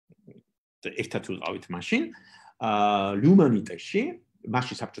ერთად ვიყავით მაშინ ლიუმანიტეში,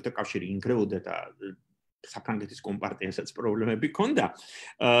 მაშინ საბჭოთა კავშირი ინგრეოდა და საფრანგეთის კომპარტიასაც პრობლემები ჰქონდა,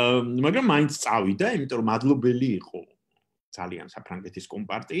 მაგრამ მაინც წავიდა, იმიტომ რომ მადლობელი იყო ძალიან საფრანგეთის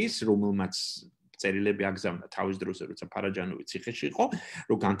კომპარტიის, რომელმაც წერილები აგზავნა თავის დროზე, როცა ფარაჯანოვი ციხეში იყო,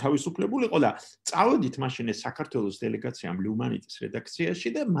 რომ განთავისუფლებულიყო და წავედით მაშინ ეს საქართველოს დელეგაციამ ლიუმანიტის რედაქციაში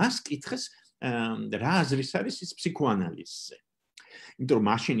და მას კითხეს რა აზრის არის ის ფსიქოანალიზზე. იმიტომ რომ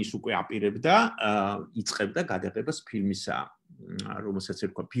მაშინ ის უკვე აპირებდა, იწყებდა გადაღებას ფილმისა, რომელსაც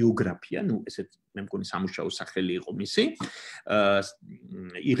ერქვა ბიოგრაფია, ნუ ესეთ მე მგონი სამუშაო სახელი იყო მისი.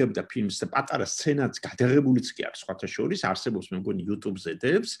 იღებდა ფილმს და პატარა სცენაც გადაღებულიც კი აქვს სხვათა შორის, არსებობს მე მგონი YouTube-ზე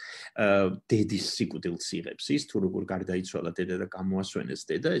დებს, დედის სიკვდილს იღებს ის, თუ როგორ გარდაიცვალა დედა და გამოასვენეს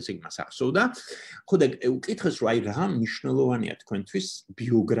დედა, ესე იგი მას ახსოვდა. ხო და უკითხეს რომ აი რა მნიშვნელოვანია თქვენთვის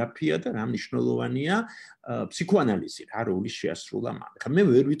ბიოგრაფია და რა მნიშვნელოვანია ფსიქოანალიზი, რა როლი შეასრულა მან. ხა მე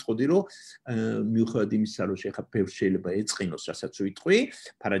ვერ ვიტყოდი რომ მიუხედავად იმისა რომ შეხა ბევრს შეიძლება ეწყინოს რასაც ვიტყვი,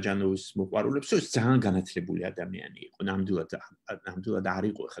 ფარაჯანოვის მოყვარულებს, ის ძალიან განათლებული ადამიანი იყო. ნამდვილად არ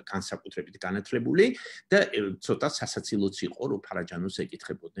იყო ხა განსაკუთრებით განათლებული და ცოტა სასაცილოც იყო რომ ფარაჯანოს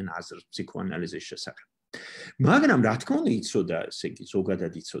ეკითხებოდნენ აზრს ფსიქოანალიზის შესახებ. მაგრამ რა თქმა უნდა იცოდა, ესე იგი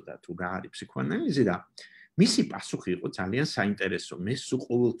ზოგადად იცოდა თუ რა არის ფსიქოანალიზი და მისი პასუხი იყო ძალიან საინტერესო. მე სულ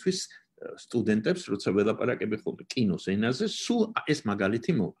ყოველთვის სტუდენტებს როცა ველაპარაკები ხოლმე კინოს ენაზე, სულ ეს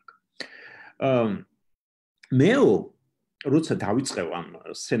მაგალითი მოვაგ. მეო როცა დავიწყევ ამ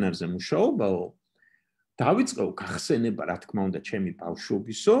სცენარზე მუშაობაო, დავიწყევ გახსენება, რა თქმა უნდა, ჩემი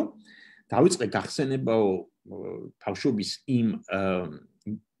ბავშვობისო, დავიწყე გახსენებაო ბავშვობის იმ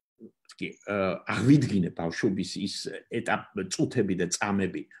აღვიდგინე ბავშვობის ის წუთები და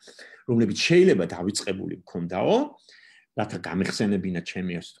წამები, რომლებიც შეიძლება დავიწყებული მქონდაო, რათა გამეხსენებინა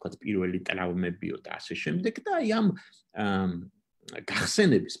ჩემი ასე ვთქვათ პირველი ტრავმებიო და ასე შემდეგ და აი ამ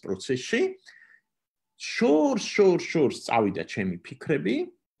გახსენების პროცესში შორს წავიდა ჩემი ფიქრები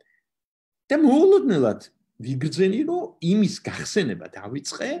და მოულოდნელად ვიგრძენი რომ იმის გახსენება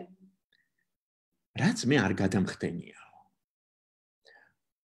დავიწყე რაც მე არ გადამხდენიაო.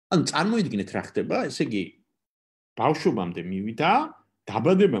 ანუ წარმოიდგინეთ რა ხდება, ესე იგი ბავშვობამდე მივიდა,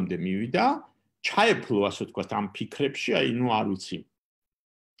 დაბადებამდე მივიდა, ჩაეფლო ასე ვთქვათ ამ ფიქრებში, აი ნუ არ ვიცი,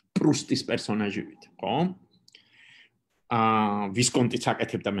 პრუსტის პერსონაჟივით, ხო? ვისკონტიც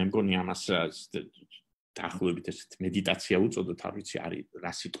აკეთებდა მე მგონი ამას დაახლოებით ესეთ მედიტაცია უწოდოთ, არ ვიცი არის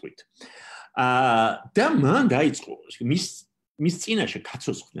რა სიტყვით. და მან დაიწყო მის წინაშე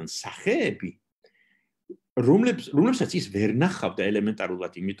კაცოცხლიან სახეები, რომლებსაც ის ვერ ნახავდა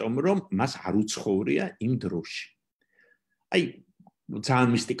ელემენტარულად, იმიტომ რომ მას არ უცხოვრია იმ დროში. აი ძალიან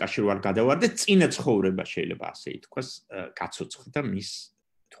მისტიკაში ვარ გადავარდე, წინა ცხოვრება შეიძლება ასე ითქვას, გაცოცხლდა მის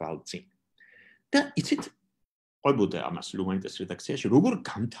თვალწინ. და იცით, ყვებოდა ამას ლუმანიტას რედაქციაში, როგორ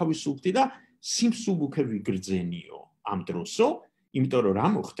გამთავისუფლდი და სიმსუბუქე ვიგრძენიო ამ დროსო, იმიტომ რომ რა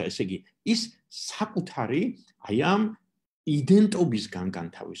მოხდა, ესე იგი, ის საკუთარი აი ამ იდენტობისგან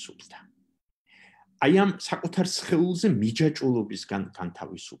განთავისუფლდა. აი ამ საკუთარ სხეულზე მიჯაჭვულობისგან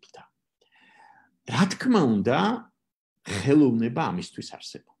განთავისუფლდა. რა თქმა უნდა, ხელოვნება ამისთვის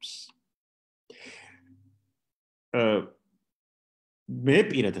არსებობს. მე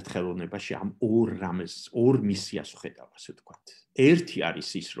პირადად ხელოვნებაში ამ ორ მისიას ვხედავ, ასე ვთქვათ. ერთი არის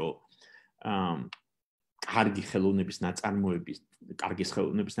ის, რომ კარგი ხელოვნების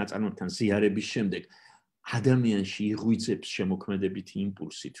ნაწარმოებებთან ზიარების შემდეგ ადამიანში იღვიძებს შემოქმედებითი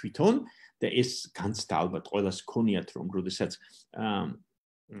იმპულსი თვითონ და ეს განცდა ალბათ ყველას გქონიათ, რომ როდესაც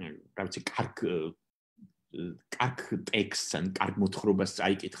რა ვიცი, კარგ ტექსტს ან კარგ მოთხრობას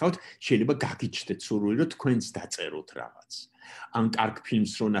წაიკითხავთ, შეიძლება გაგიჩნდეთ სურვილი, რომ თქვენც დაწეროთ რაღაც. ან კარგ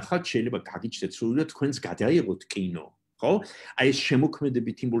ფილმს რო ნახავთ, შეიძლება გაგიჩნდეთ სურვილი, რომ თქვენც გადაიღოთ კინო. ხო? აი ეს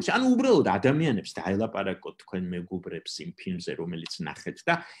შემოქმედებით იმპულსი, ანუ უბრალოდ ადამიანებს დაელაპარაკოთ თქვენ მეგობრებს იმ ფილმზე, რომელიც ნახეთ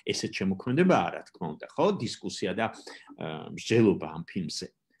და ესეთ შემოქმედება არა, თქმა უნდა, ხო? დისკუსია და მსჯელობა ამ ფილმზე.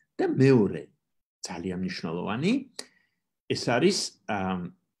 და მეორე ძალიან მნიშვნელოვანი, ეს არის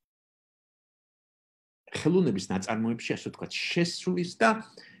ხელოვნების ნაწარმოებში, ასე ვთქვათ, შესრულის და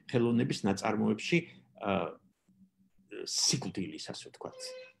ხელოვნების ნაწარმოებში სიკვდილის, ასე ვთქვათ,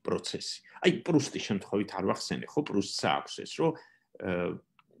 პროცესი. აი პრუსტის შემთხვევით არ ვახსენე, ხო, პრუსტს აქვს ეს, რომ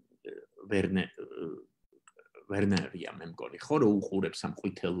ვერნერია მე მგონი, ხო, რომ უყურებს ამ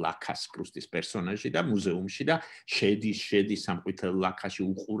ყვითელ ლაქას პრუსტის პერსონაჟი და მუზეუმში და შედის ამ ყვითელ ლაქაში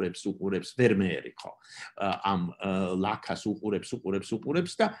უყურებს ვერმეერი, ხო. ამ ლაქას უყურებს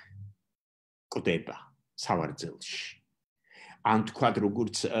და კვდება სავარძელში. ან თქვა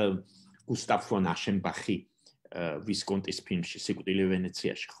როგორც გუსტავ ფონ აშენბახი ვისკონტის ფილმში სიკვდილი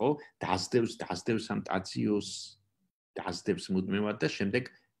ვენეციაში, ხო? დაძდევს ამ ტაციოს, დაძდევს მუდმივად და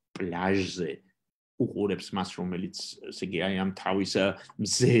შემდეგ პლაჟზე უყურებს მას, რომელიც ესე იგი აი ამ თავის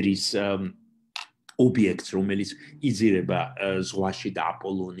მზერის ობიექტს, რომელიც იძირება ზღვაში და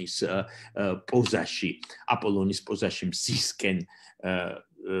აპოლონის პოზაში მზისკენ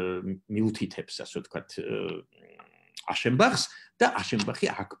მიუთითებს, ასე ვთქვათ, აშენბახს და აშენბახი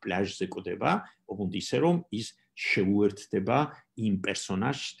აქ პლაჟზე კვდება, ოღონდ ისე რომ ის შეუერთდება იმ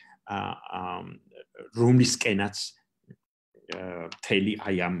პერსონაჟს, რომლისკენაც მთელი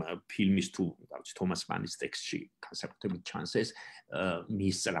აი ამ ფილმის თუ თომას მანის ტექსტში განსაკუთრებით ჩანს ეს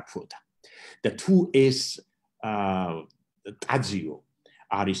მიისწრაფვოდა. და თუ ეს ტაძიო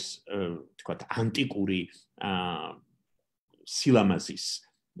არის თქვათ ანტიკური სილამაზის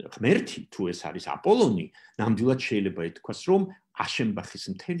ღმერთი, თუ ეს არის აპოლონი, ნამდვილად შეიძლება ითქვას, რომ აშენბახის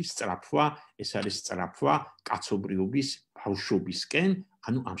მთელი სწრაფვა, ეს არის სწრაფვა კაცობრიობის ბავშვობისკენ,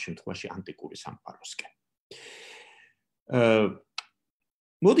 ანუ ამ შემთხვევაში ანტიკური სამყაროსკენ.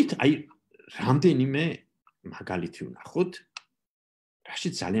 მოდით აი რამდენიმე მაგალითი ვნახოთ,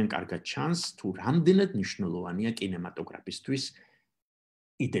 რაშიც ძალიან კარგად ჩანს, თუ რამდენად მნიშვნელოვანია კინემატოგრაფისთვის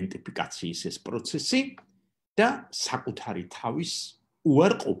იდენტიფიკაციის ეს პროცესი და საკუთარი თავის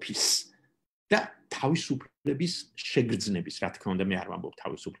უარყოფის და თავისუფლების შეგრძნების, რა თქმა უნდა, მე არ ვამბობ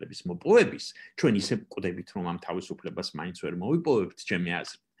თავისუფლების მოპოვების, ჩვენ ისე ვკვდებით, რომ ამ თავისუფლებას მაინც ვერ მოვიპოვებთ, ჩემი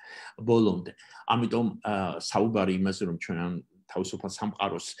აზრით, ბოლომდე. ამიტომ საუბარი იმაზე, რომ ჩვენ ამ თავისუფალ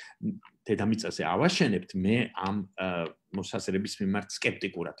სამყაროს დედამიწაზე ავაშენებთ, მე ამ მოსაზრების მიმართ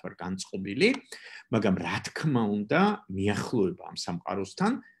სკეპტიკურად ვარ განწყობილი, მაგრამ რა თქმა უნდა, მიახლოება ამ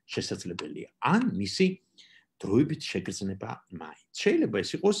სამყაროსთან შესაძლებელია. ან მისი დროებით შეგრძნება მაინც. შეიძლება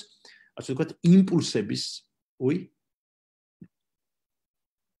ეს იყოს, ასე ვთქვათ, იმპულსების,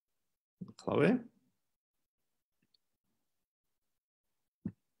 ხავე?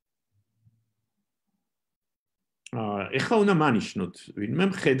 ეხლა უნდა მანიშნოთ, ვინმე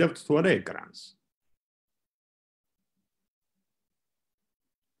ხედავთ თუ არა ეკრანს.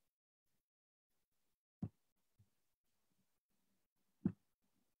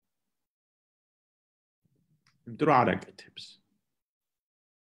 იმიტომ რომ არ აკეთებს.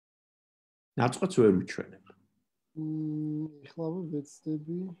 ნაწყვეტს ვერ ვიჩვენებ. ეხლა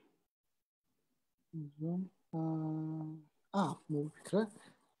ვეცდები. მოვიფიქრე.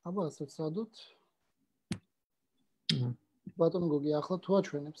 აბა ასე ვცადოთ. ბატონო გოგი, ახლა თუ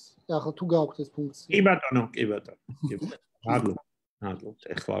აჩვენებს, ახლა თუ გააქვთ ეს ფუნქცია. კი ბატონო. მადლობთ,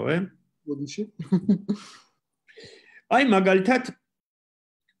 ეხლავე. ბოდიში. აი მაგალითად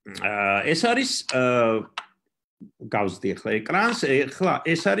ეს არის გავზდი ახლა ეკრანს, ახლა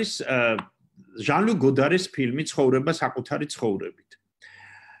ეს არის ჟან-ლუკ გოდარის ფილმი ცხოვრება საკუთარი ცხოვრებით.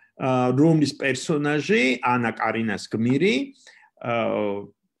 რომლის პერსონაჟი ანა კარინას გმირი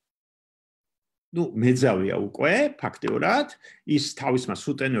მეძავია უკვე ფაქტიურად, ის თავისმა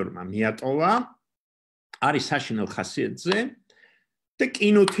სუტენორმა მიატოვა, არის საშინელ ხასიათზე და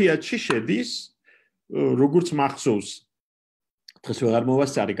კინოთეატრში შედის, როგორც მახსოვს, დღეს ვეღარ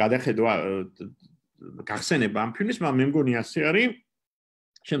მოვასწარი გადახედვა გახსენება ამ ფილმის, მაგრამ მე მგონი ასე არის,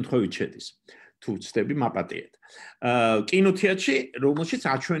 შემთხვევით შედის. თუ ვცდები მაპატიეთ. კინოთეატრში, რომელშიც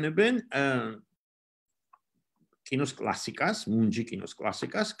აჩვენებენ კინოს კლასიკას, მუნჯი კინოს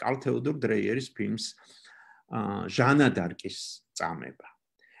კლასიკას, კარლ თეოდორ დრეიერის ფილმს ჟანა დარკის წამება.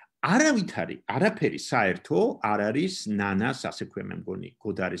 არაფერი საერთო არ არის ნანას, ასე ქვია მე მგონი,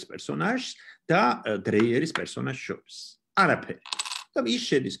 გოდარის პერსონაჟს და დრეიერის პერსონაჟს შორის. არაფერი. და ის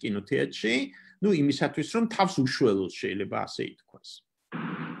შედის კინოთეატრში, იმისათვის რომ თავს უშველოს შეიძლება ასე ითქვას.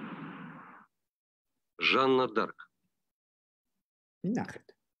 Жанна Дарк. ნახეთ.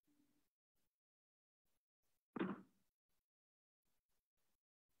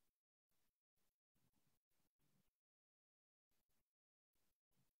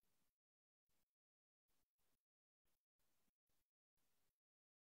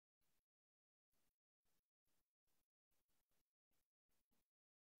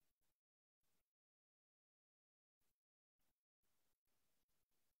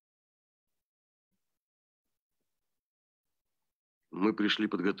 Мы пришли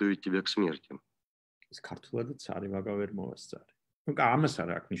подготовить тебя к смерти. ეს ქართულადაც არის, მაგრამ ვერ მოვასწარი. ამას არ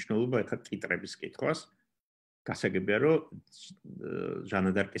აქვს მნიშვნელობა, ეხლა ტიტრების კითხვას. გასაგებია, რომ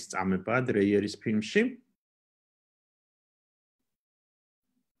ჟანა დარკის წამება დრეიერის ფილმში.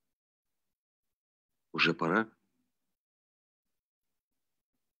 Уже пора?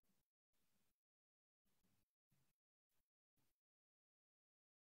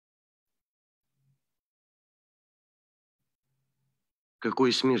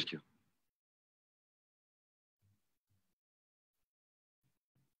 Какой смертью?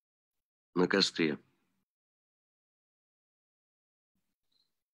 На костре.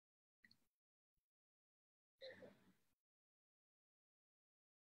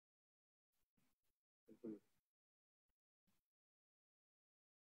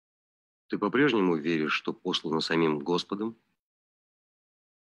 Ты по-прежнему веришь, что послано самим Господом?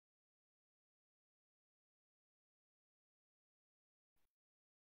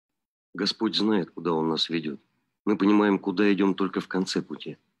 Господь знает, куда Он нас ведет. Мы понимаем, куда идем только в конце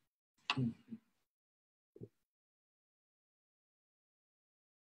пути.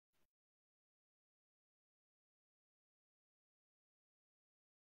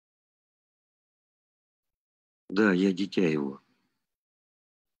 Да, я дитя Его.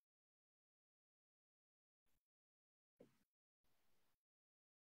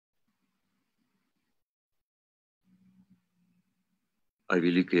 А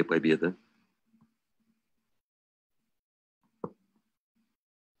великая победа?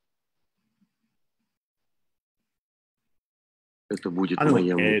 Это будет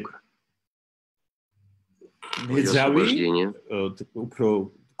моя мука. Твое освобождение.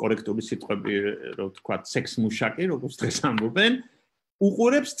 კორექტული სიტყვები, რო თქვა, სექს მუშაკი, როგორც დღეს ამბობენ,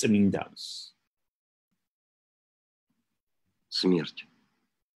 უყურებს წმინდანს. Смерть.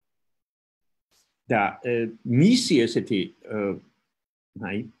 და მისი ესეთი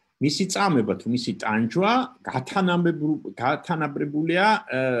მისი წამება თუ მისი ტანჯვა გათანაბრებულია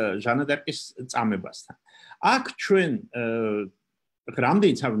ჟანა დარკის წამებასთან. აქ ჩვენ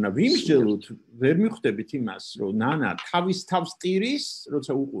რამდენიც არ უნდა ვიმსჯელოთ, ვერ მიხვდებით იმას, რომ ნანა თავის თავს ტირის,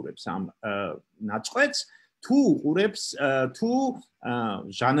 როცა უყურებს ამ ნაწყვეტს, თუ უყურებს თუ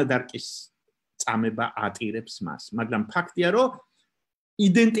ჟანა დარკის წამება ატირებს მას. მაგრამ ფაქტია, რომ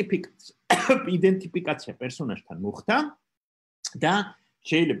იდენტიფიკაცია პერსონაჟთან მოხდა და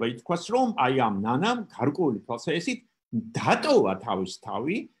შეიძლება ითქვას, რომ აი ამ ნანამ გარკვეული თვალსაჩინით დატოვა თავის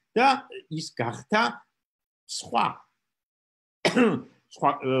თავი და ის გახდა სხვა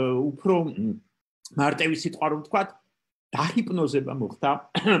უფრო მარტივი სიტყვა რომ ვთქვათ, დაჰიპნოზება მოხდა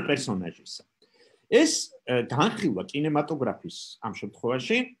პერსონაჟისა. ეს განხილვა კინემატოგრაფის ამ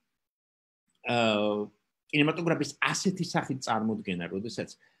შემთხვევაში კინემატოგრაფის ასეთი სახით წარმოდგენა,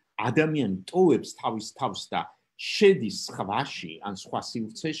 როდესაც ადამიანი ტოვებს თავის თავს და შედის სხვაში ან სხვა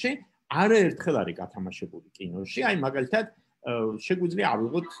სივრცეში, არაერთხელ არის გათამაშებული კინოში. აი მაგალითად, შეგვიძლია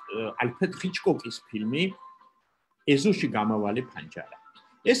ავიღოთ ალფრედ ჰიჩკოკის ფილმი ეზოში გამავალი ფანჯარა.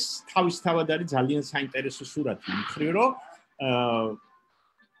 ეს თავისთავად არის ძალიან საინტერესო სურათი, მხრივ რომ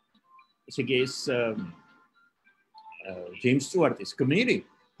ესე იგი ეს ჯეიმს სტუარტის გმირი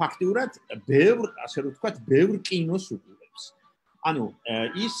ფაქტიურად ბევრ, ასე რომ ვთქვათ, ბევრ კინოს უყურებს. ანუ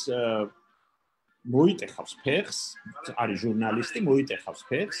ის მოიტეხავს ფეხს, არის ჟურნალისტი, მოიტეხავს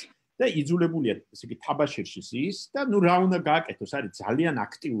ფეხს და იძულებულია, ესე იგი, თაბაშირში ზის და ნუ რა უნდა გააკეთოს, არის ძალიან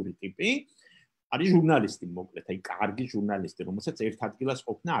აქტიური ტიპი, არის ჟურნალისტი მოკლედ, აი კარგი ჟურნალისტი, რომელსაც ერთ ადგილას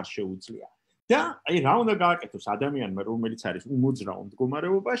ყოფნა არ შეუძლია. და აი რა უნდა გააკეთოს ადამიანმა, რომელიც არის უმოძრაო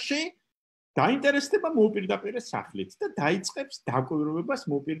მდგომარეობაში, დაინტერესდება მოპირდაპირე სახლით და დაიწყებს დაკვირვებას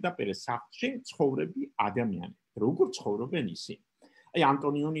მოპირდაპირე სახლში ცხოვრები ადამიანები. როგორ ცხოვრობენ ისინი? აი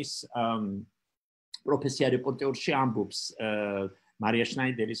ანტონიონის პროფესია რეპორტერში ამბობს მარია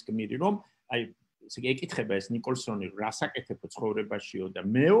შნაიდერის გმირი, რომ აი ესე იგი ეკითხება ეს ნიკოლსონი რას აკეთებო ცხოვრებაშიო და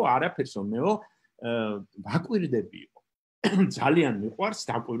მეო არაფერსო მეო ვაკვირდებიო. ძალიან მიყვარს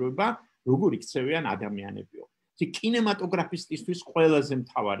დაკვირვება, როგორ იქცევიან ადამიანებიო. კინემატოგრაფისტისთვის ყველაზე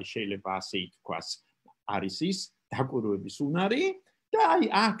მთავარი შეიძლება ასე ითქვას არის ის დაკვირვების უნარი და აი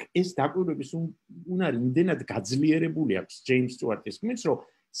აქ ეს დაკვირვების უნარი იმდენად გაძლიერებული აქვს ჯეიმს სტუარტის გმირს, რომ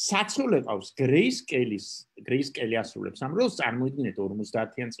საცოლე ყავს გრეის კელი ასრულებს ამ როლს, წარმოიდგინეთ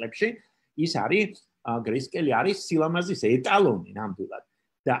 50-იან წლებში ის არის გრეის კელი არის სილამაზის ეტალონი ნამდვილად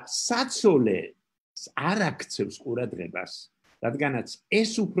და საცოლე არ აქცევს ყურადღებას, რადგანაც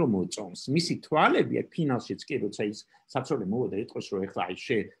ეს უფრო მოწონს, მისი თვალები აქ ფინალშიც კი როცა ის საცოლე მოვიდა ეტყვის რომ ეხლა აი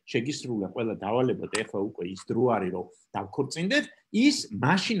შეგისრულა ყველა დავალება და ეხლა უკვე ის დრო არის რომ დავქორწინდეთ, ის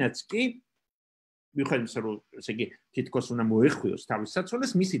მაშინაც კი მიუხედავად იმისა რომ ესე იგი თითქოს უნდა მოეხვიოს თავის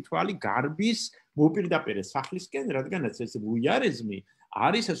საცოლეს, მისი თვალი გარბის მოპირდაპირე სახლისკენ, რადგანაც ეს ვუიარეზმი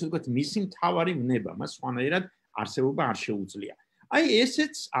არის ასე ვთქვათ მისი მთავარი მნება, მას სხვანაირად არსებობა არ შეუძლია. აი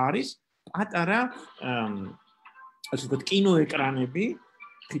ესეც არის პატარა ასე ვთქვათ კინოეკრანები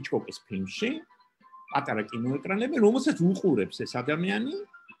ჰიჩკოკის ფილმში, პატარა კინოეკრანები, რომელსაც უყურებს ეს ადამიანი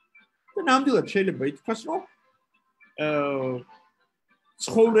და ნამდვილად შეიძლება ითქვას, რომ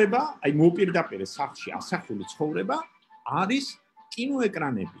ცხოვრება, აი მოპირდაპირე სახლში ასახული ცხოვრება არის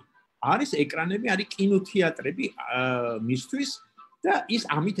კინოეკრანები. არის ეკრანები, არის კინოთეატრები მისთვის და ის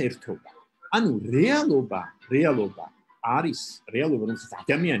ამით ერთობა. ანუ რეალობა არის რეალობა, რომელსაც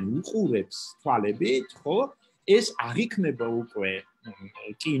ადამიანი უყურებს თვალებით, ხო? ეს აღიქმება უკვე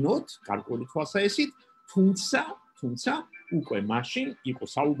კინოთ, გარკვეული თვალსაჩინით, თუმცა უკვე მაშინ იყო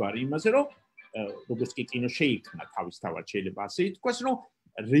საუბარი იმაზე, რომ როგორც კი კინო შეიქმნა თავისთავად შეიძლება ასე ითქვას, რომ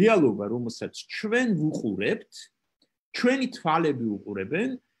რეალობა, რომელსაც ჩვენ ვუყურებთ, ჩვენი თვალები უყურებენ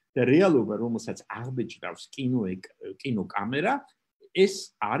და რეალობა, რომელსაც აღბეჭდავს კინოკამერა, ეს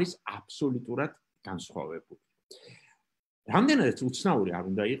არის აბსოლუტურად განსხვავებული. რამდენადაც უცნაური არ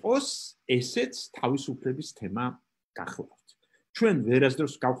უნდა იყოს, ესეც თავისუფლების თემა გახლავთ. ჩვენ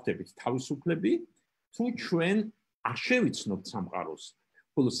ვერასდროს გავხდებით თავისუფლები, თუ ჩვენ არ შევიცნობთ სამყაროს.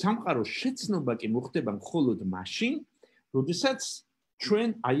 ხოლო სამყაროს შეცნობა კი მოხდება მხოლოდ მაშინ, როდესაც ჩვენ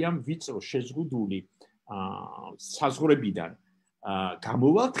აი ამ ვიწრო შეზღუდული საზღვრებიდან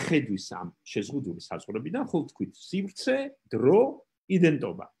გამოვალთ ხედვის ამ შეზღუდული საზღვრებიდან, ხოლო თქვით სივრცე, დრო,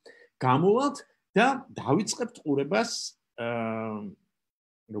 იდენტობა. გამოვალთ და დავიწყებთ ყურებას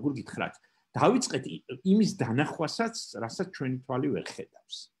როგორ გითხრათ, დავიწყეთ იმის დანახვასაც, რასაც ჩვენი თვალი ვერ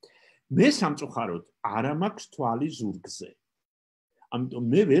ხედავს. მე სამწუხაროდ არ მაქვს თვალი ზურგზე. ამიტომ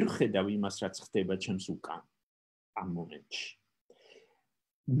მე ვერ ხედავ იმას, რაც ხდება ჩემს უკან ამ მომენტში.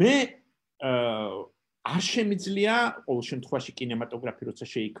 მე არ შემიძლია ყოველ შემთხვევაში კინემატოგრაფი როცა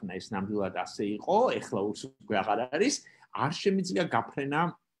შეიქმნა ეს ნამდვილად ასე იყო, ეხლა უკვე აღარ არის, არ შემიძლია გაფრენა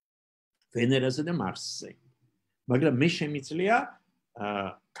ვენერაზე და მარსზე. მაგრამ მე შემიძლია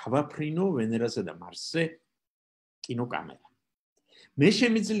გავაფრინო ვენერაზე და მარსზე კინოკამერა. მე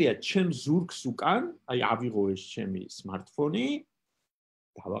შემიძლია ჩემ ზურგს უკან, აი ავიღო ეს ჩემი smartphone-ი,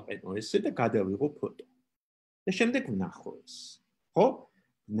 დავაყენო ესე და გადავიღო ფოტო. და შემდეგ ვნახო ეს. ხო?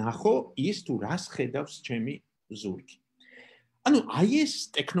 ვნახო ის თუ რას ხედავს ჩემი ზურგი. ანუ აი ეს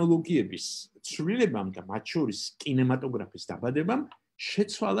ტექნოლოგიების ცვლილებამ და მათ შორის კინემატოგრაფის დაბადებამ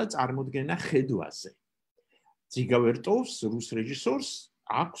შეცვალა წარმოდგენა ხედვაზე. ძიგავერტოვს, რუს რეჟისორს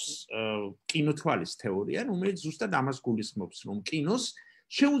აქვს კინოთვალის თეორია, რომელიც ზუსტად ამას გულისხმობს, რომ კინოს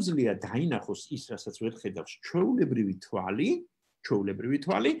შეუძლია დაინახოს ის, რასაც ვერ ხედავს ჩვეულებრივი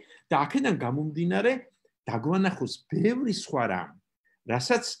თვალი და აქედან გამომდინარე დაგვანახოს ბევრი სხვა რამ,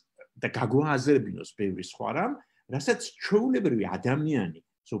 რასაც და გაგვააზრებინოს ბევრი სხვა რამ, რასაც ჩვეულებრივი ადამიანი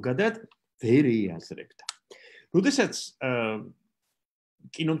ზოგადად ვერ ეაზრებდა. როდესაც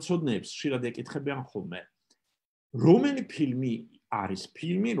კინომცოდნეებს ხშირად ეკითხებიან ხოლმე, რომელი ფილმი არის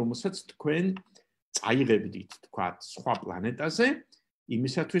ფილმი, რომელსაც თქვენ წაიღებდით, თქვათ, სხვა პლანეტაზე,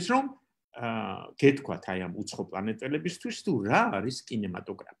 იმისათვის, რომ გეთქვათ აი ამ უცხო პლანეტელებისთვის თუ რა არის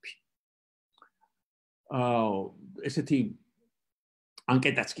კინემატოგრაფი. ესეთი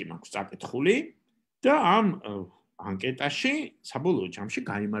ანკეტაც კი მაქვს წაკითხული და ამ ანკეტაში საბოლოო ჯამში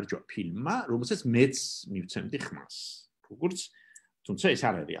გაიმარჯვა ფილმმა, რომელსაც მეც მივცემდი ხმას. როგორც თუმცა ეს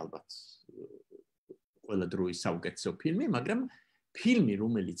არ არის ალბათ ყველა დროის საუკეთესო ფილმი, მაგრამ ფილმი,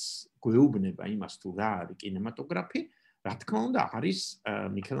 რომელიც გვეუბნება იმას თუ რა არის კინემატოგრაფი, რა თქმა უნდა, არის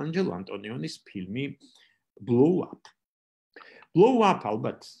მიქელანჯელო ანტონიონის ფილმი Blow Up. Blow Up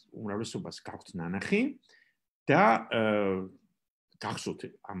ალბათ უმრავლესობას გაქვთ ნანახი და გახსოვთ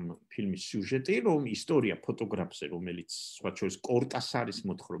ამ ფილმის სიუჟეტი, რომ ისტორია ფოტოგრაფზე, რომელიც სხვა შორის კორტასარის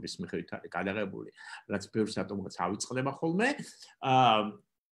მოთხრობის მიხედვით არის გადაღებული, რაც ბევრს ატომღაც ავიწყდება ხოლმე.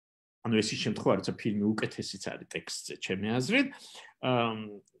 ანუ ეს ის შემთხვევა, როცა ფილმი უკეთესიც არის ტექსტზე, ჩემი აზრით.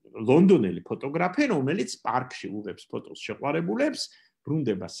 ლონდონელი ფოტოგრაფი, რომელიც პარკში უღებს ფოტოს შეყვარებულებს,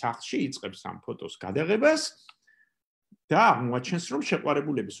 ბრუნდება სახლში, იწყებს ამ ფოტოს გადაღებას და აღმოაჩენს, რომ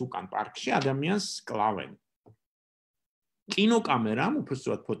შეყვარებულების უკან პარკში ადამიანს კლავენ. კინოკამერამ,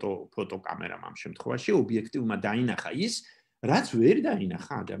 უბრალოდ ფოტოკამერამ ამ შემთხვევაში ობიექტივმა დაინახა ის, რაც ვერ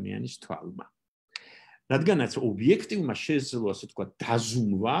დაინახა ადამიანის თვალმა. რადგანაც ობიექტივმა შეძლო, ასე თქვა,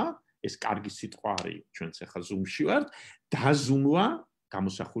 დაზუმვა, ეს კარგი სიტყვა არის, ჩვენც ახლა ზუმში ვართ, დაზუმვა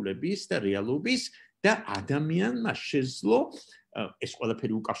გამოსახულების და რეალობის და ადამიანმა შეძლო ეს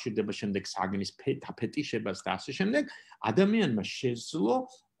ყველაფერი უკავშირდება შემდეგ საგნის ფეტიშებას და ასე შემდეგ, ადამიანმა შეძლო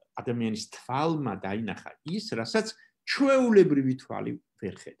ადამიანის თვალმა დაინახა ის, რასაც ჩვეულებრივი თვალი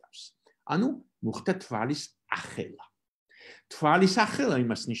ვერ ხედავს. ანუ მოხდა თვალის ახელა. თვალის ახელა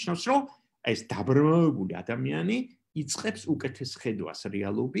იმას ნიშნავს, რომ ეს დაბრმავებული ადამიანი იწყებს უკეთეს ხედვას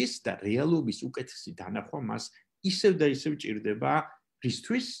რეალობის და რეალობის უკეთესი დანახვა მას ისევ და ისევ ჭირდება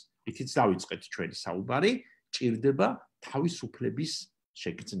რისთვის, რითიც დავიწყეთ ჩვენი საუბარი, ჭირდება თავისუფლების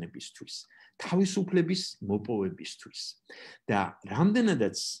შეგრძნებისთვის, თავისუფლების მოპოვებისთვის. და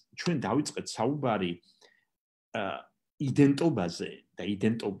რამდენადაც ჩვენ დავიწყეთ საუბარი იდენტობაზე და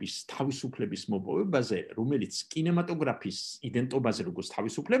იდენტობის თავისუფლების მოპოვებაზე, რომელიც კინემატოგრაფის იდენტობაზე როგორც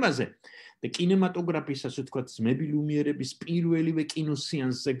თავისუფლებაზე და კინემატოგრაფის, ასე ვთქვათ, ძმები ლუმიერების პირველივე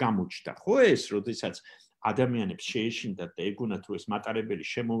კინოსეანსზე გამოჩნდა. ხო ეს, როდესაც ადამიანებს შეეშინდათ და ეგონათ, რომ ეს მატარებელი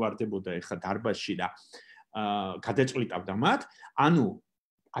შემოვარდებოდა ეხა დარბაზში და გადაწყვიტავდა მათ, ანუ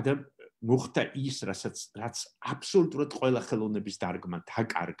მოხდა ის, რაც აბსოლუტურად ყველა ხელოვნების დარგმა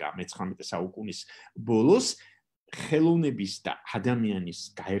დაკარგა მე-19 საუკუნის ბოლოს, ხელოვნების და ადამიანის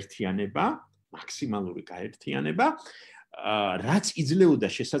გაერთიანება, მაქსიმალური გაერთიანება, რაც იძლეოდა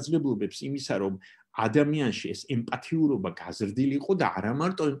შესაძლებლობებს იმისა, რომ ადამიანში ეს ემპათიურობა გაზრდილიყო და არა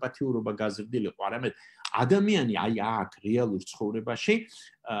მარტო ემპათიურობა გაზრდილიყო, არამედ ადამიანი აი აქ რეალურ ცხოვრებაში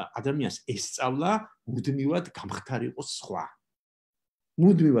ადამიანს ესწავლა მუდმივად გამხდარიყო სხვა.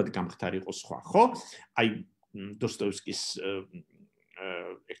 მუდმივად გამხდარიყო სხვა, ხო? აი დოსტოევსკის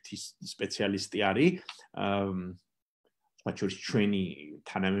ერთი სპეციალისტი არის, სხვა შორის ჩვენი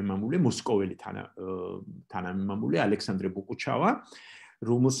თანამემამულე, მოსკოველი თანამემამულე ალექსანდრე ბუკუჩავა,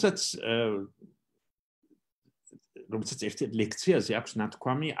 რომელსაც ერთი ლექციაზე აქვს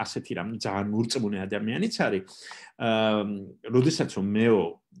ნათქვამი ასეთი რამ, ძალიან მორწმუნე ადამიანიც არის, როდესაც რომ მეო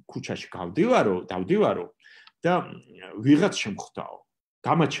ქუჩაში დავდივარო და ვიღაც შემხვდაო,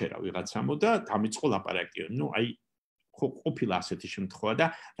 გამაჩერა ვიღაცამო და დამიწყო ლაპარაკი. ნუ აი ყოფილა ასეთი შემთხვევა და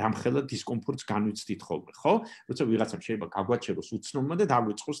რამხელა დისკომფორტს განვიცდით ხოლმე, ხო? როცა ვიღაცამ შეიძლება გაგვაჩეროს უცნობა და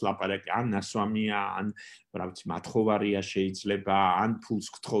დაგვიწყოს ლაპარაკი, ან ნასვამია, ან რა ვიცი, მათხოვარია შეიძლება, ან ფულს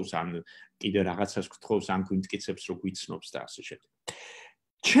გთხოვს, ან კიდე რაღაცას გთხოვს, ან გვიმტკიცებს, რომ გვიცნობს და ასე შემდეგ.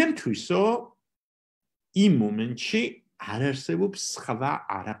 ჩემთვისო იმ მომენტში არ არსებობს სხვა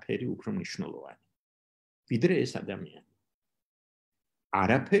არაფერი უფრო მნიშვნელოვანი, ვიდრე ეს ადამიანი.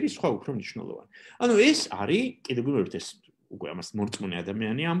 არაფერი სხვა უფრო მნიშვნელოვანი. ანუ ეს არის, კიდევ ვიმეორებ ეს უკვე ამას მორწმუნე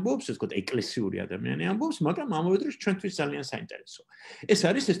ადამიანი ამბობს, ეს თქვა ეკლესიური ადამიანი ამბობს, მაგრამ ამავე დროს ჩვენთვის ძალიან საინტერესო. ეს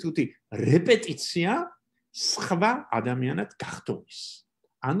არის ეს თქვი რეპეტიცია სხვა ადამიანად გახდომის.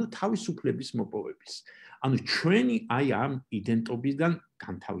 ანუ თავისუფლების მოპოვების. ანუ ჩვენი აი ამ იდენტობიდან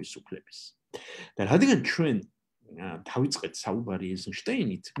განთავისუფლების. და რადგან ჩვენ დავიწყეთ საუბარი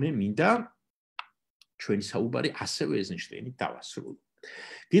ეზენშტეინით, მე მინდა ჩვენი საუბარი ასევე ეზენშტეინით დავასრულო.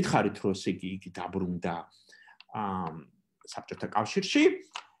 გითხარით, რომ ესე იგი დაბრუნდა საბჭოთა კავშირში,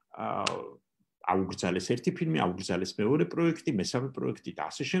 აუგრძალეს ერთი ფილმი, აუგრძალეს მეორე პროექტი, მესამე პროექტი და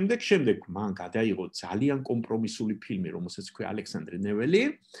ასე შემდეგ. შემდეგ მან გადაიღო ძალიან კომპრომისული ფილმი, რომელსაც ქვია ალექსანდრე ნეველი,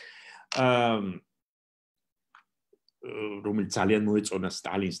 რომელიც ძალიან მოეწონა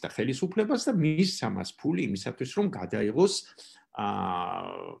სტალინს და ხელისუფლებას და მისცა მას ფული იმისათვის, რომ გადაიღოს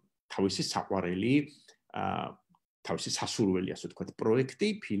თავისი საყვარელი, თავისი სასურველი, ასე ვთქვათ, პროექტი,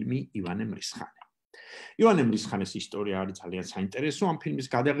 ფილმი ივანე მრისხანე. ივანე მრისხანეს ისტორია არის ძალიან საინტერესო ამ ფილმის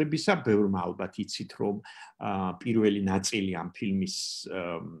გადაღებისა, ბევრმა ალბათ იცით, რომ პირველი ნაწილი ამ ფილმის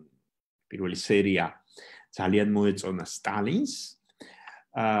პირველი სერია ძალიან მოეწონა სტალინს.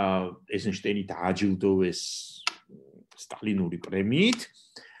 ეიზენშტეინი დააჯილდოვეს სტალინური პრემიით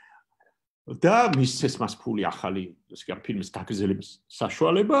და მისცეს მას ფული ახალი ფილმის გაგრძელების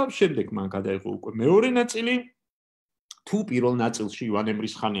საშუალება. შემდეგ მან გადაიღო უკვე მეორე ნაწილი. თუ პირველ ნაწილში ივანე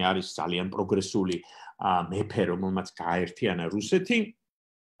მრისხანე არის ძალიან პროგრესული მეფე, რომელმაც გააერთიანა რუსეთი,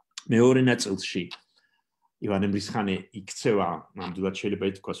 მეორე ნაწილში ივანე მრისხანე იქცევა, ნამდვილად შეიძლება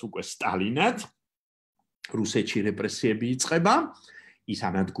ითქვას, უკვე სტალინად. რუსეთში რეპრესიები იწყება, ის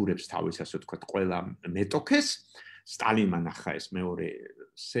ანადგურებს თავის, ასე ვთქვათ, ყველა მეტოქეს. სტალინმა ნახა ეს მეორე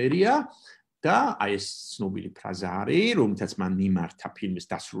სერია და აი ეს ცნობილი ფრაზა არის, რომელთაც მან მიმართა ფილმის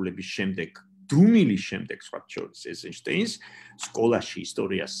დასრულების შემდეგ, დუმილის შემდეგ, სხვა შორის ეიზენშტეინს, სკოლაში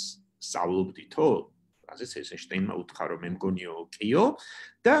ისტორიას სწავლობდითო, რაზეც ეიზენშტეინმა უთხრა, რომ მე მგონიო კიო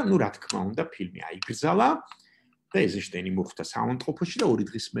და ნუ რა თქმა უნდა ფილმი აიგრძალა და ეიზენშტეინი მოხვდა საავადმყოფოში და 2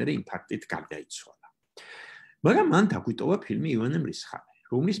 დღის მერე ინფარქტით გარდაიცვალა. მაგრამ მან დაგვიტოვა ფილმი ივანე მრისხანე,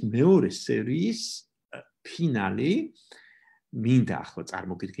 რომლის მეორე სერიის ფინალი მინდა ახლა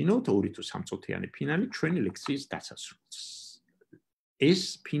წარმოგიდგინოთ 2 თუ 3 წუთიანი ფინალი ჩვენი ლექციის დასასრულს. ეს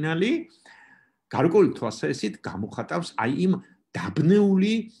ფინალი გარკვეული თვალსაზრისით გამოხატავს აი იმ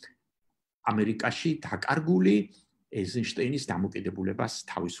დაბნეული ამერიკაში დაკარგული ეიზენშტეინის დამოკიდებულებას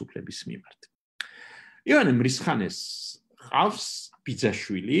თავისუფლების მიმართ. ივანე მრისხანეს ყავს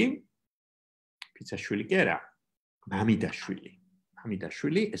ბიძაშვილი კი არა,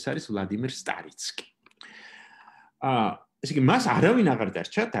 მამიდაშვილი, ეს არის ვლადიმერ სტარიცკი. ესე იგი მას არავინ აღარ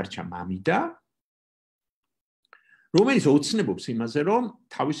დარჩა მამიდა, რომელიც ოცნებობს იმაზე, რომ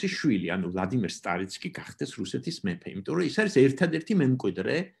თავისი შვილი, ანუ ვლადიმერ სტარიცკი გახდეს რუსეთის მეფე, იმიტომ რომ ის არის ერთადერთი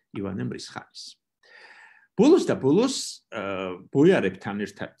მემკვიდრე ივანე მრისხანის. ბოლოს და ბოლოს ბოიარებთან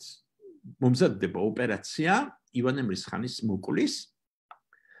ერთად მომზადდება ოპერაცია ივანე მრისხანის მოკვლის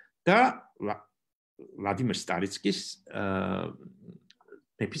და ვლადიმერ სტარიცკის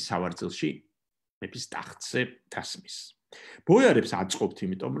მეფის სავარძელში, მეფის ტახტზე დასმის. ბოიარებს აწყობთ,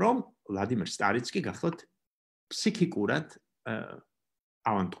 იმიტომ რომ ვლადიმერ სტარიცკი გახლავთ ფსიქიკურად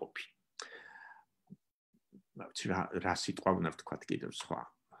ავადმყოფი. რა სიტყვა უნდა ვთქვათ კიდევ სხვა,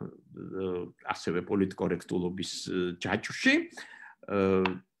 ასევე პოლიტკორექტულობის ჯაჭვში,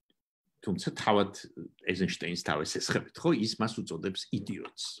 თუმცა თავად ეიზენშტეინს თავის ესხებით, ხო, ის მას უწოდებს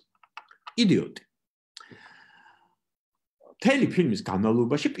იდიოტს. იდიოტი. მთელი ფილმის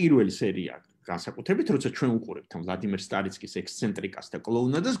განმავლობაში პირველი სერია განსაკუთრებით, როცა ჩვენ უყურებთ ამ ვლადიმერ სტარიცკის ექსცენტრიკას და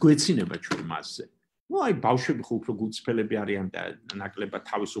კლოუნადას, გვეცინება ჩვენ მასზე. Ну, აი ბავშვები ხო უფრო გულწრფელები არიან და ნაკლებად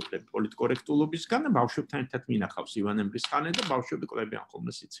თავისუფლები პოლიტკორექტულობისგან და ბავშვებთან ერთად მინახავს ივანე მრისხანე და ბავშვები კლებიან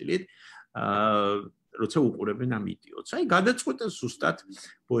ხოლმე სიცილით, როცა უყურებენ ამ იდიოტს. აი გადაწყვეტენ ზუსტად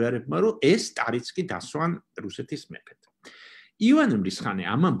ბოიარებმა, რომ ეს სტარიცკი დასვან რუსეთის მეფედ. ივანე მრისხანე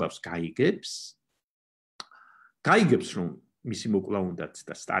ამ ამბავს გაიგებს, რომ მისი მოკლა უნდათ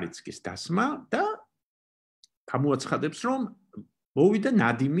და სტარიცკის დასმა და გამოაცხადებს, რომ მოვიდა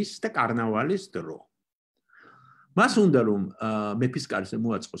ნადიმის და კარნავალის დრო. მას უნდა რომ მეფის კარზე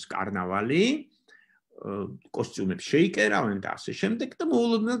მოაწყოს კარნავალი, კოსტიუმებს შეიკერავენ და ასე შემდეგ და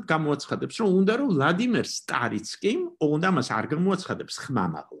მოულოდნელად გამოაცხადებს, რომ უნდა რომ ვლადიმერ სტარიცკიმ, ოღონდ ამას არ გამოაცხადებს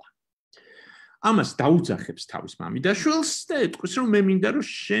ხმამაღლა. ამას დაუძახებს თავის მამიდაშვილს და ეტყვის, რომ მე მინდა რომ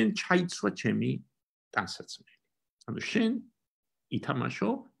შენ ჩაიცვა ჩემი ტანსაცმელი. ანუ შენ ითამაშო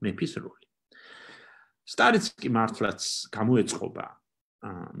მეფის როლი. სტარიცკი მართლაც გამოეწყობა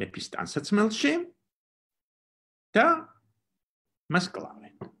მეფის ტანსაცმელში და მას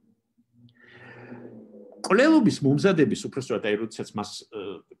კლავენ. კვლევობის მომზადების უпростоრად აი როდესაც მას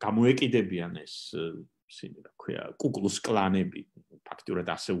გამოეკიდებიან ეს რა ქვია კუკლუს კლანები, ფაქტურად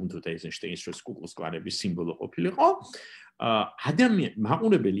ასე უნდა ეიზენშტეინს რომ კუკლუს კლანების სიმბოლო ყოფილიყო,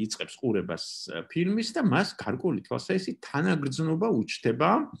 მაყურებელი იწყებს ყურებას ფილმის და მას გარკვეული თვალსაზრისით თანაგრძნობა უჩნდება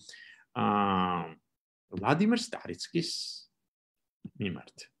ვლადიმერ სტარიცკის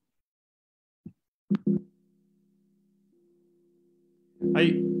მიმართ.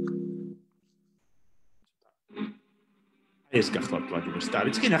 ეს გახლავთ ვლადიმერ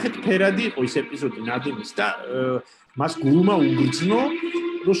სტარიცკი, ნახეთ ფერადი იყო ის ეპიზოდი ნადიმის და მას გულმა უგრძნო,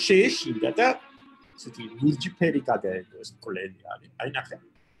 რომ შეეშინდა და ესეთი ლურჯიფერი გადაედო ეს მკვლელი არის. აი ნახე.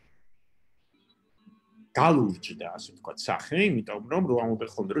 გალურჯდა, ასე ვთქვათ, სახე, იმიტომ რომ რო ამობენ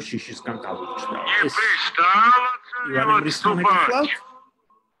ხოლმე რომ შიშისგან გალურჯდა. ეს Иван Мрисханов.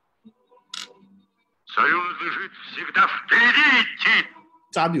 Союз лежит всегда впереди.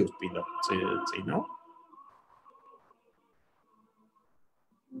 Цадиус пино, цино.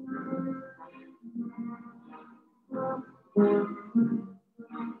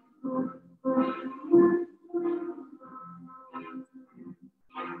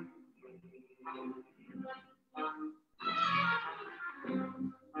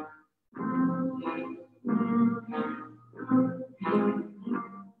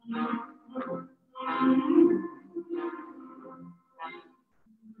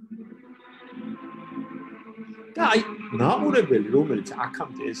 და აი ნამურებელი რომელიც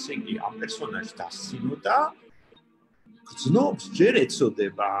აქამდე ესე იგი ამ პერსონაჟს დასცინოდა გრძნობს ჯერ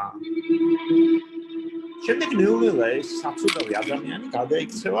ეწოდება შემდეგ ნეულა ეს საცუდავი ადამიანი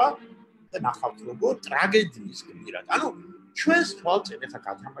გადაიქცევა და ნახავთ როგორ ტრაგედიის გმირად ანუ ჩვენს თვალწინ ახლა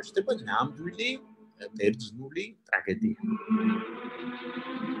გათამაშდება ნამდვილი ბერძნული ტრაგედია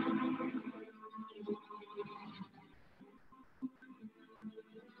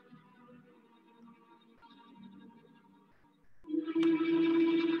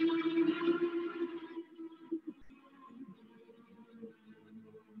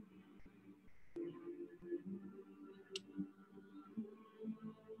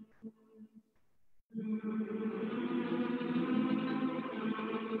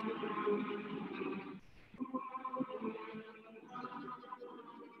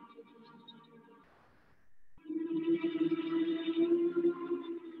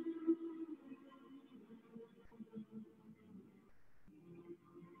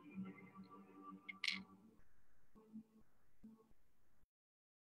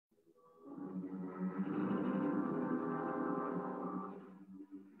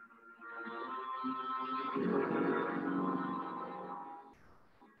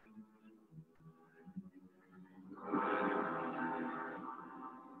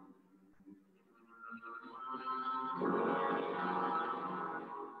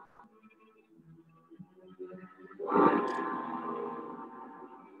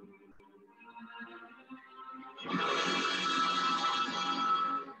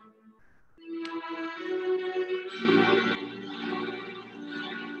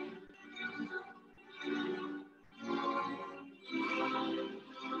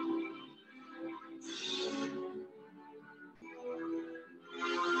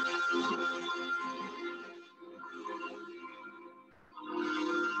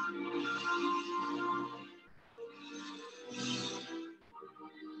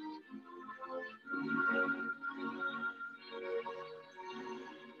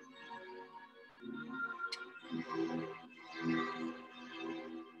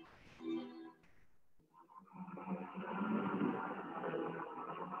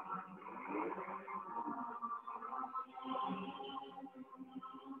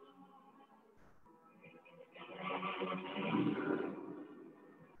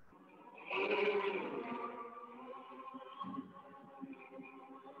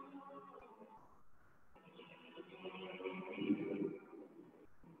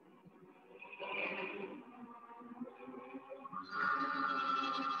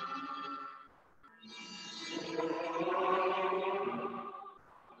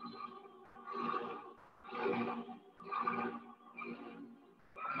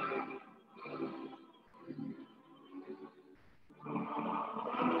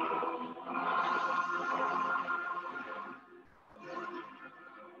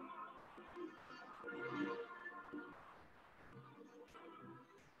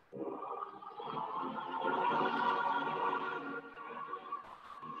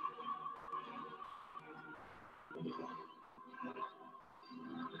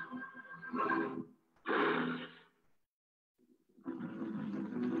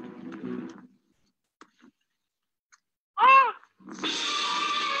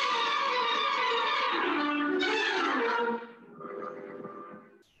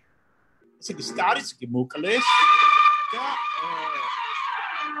ესე იგი სტარიცკი მოკლეს და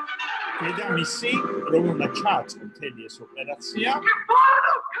დედამისი რომელმაც ჩააწყო მთელი ეს ოპერაცია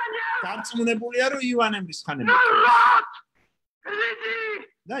დარწმუნებულია რომ ივანე მრისხანე მოკლეს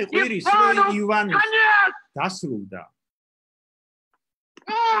და იყვირის რომ ივანე დასრულდა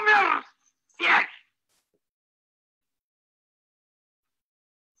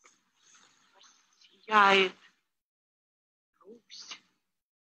сияет Русь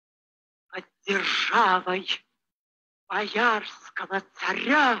под державой боярского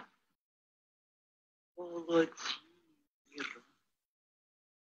царя Владимир.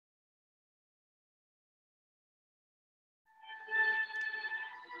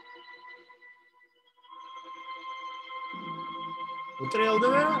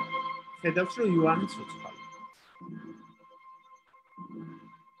 უტრიალდება ხედავს რომ იოანე ცოცხალი.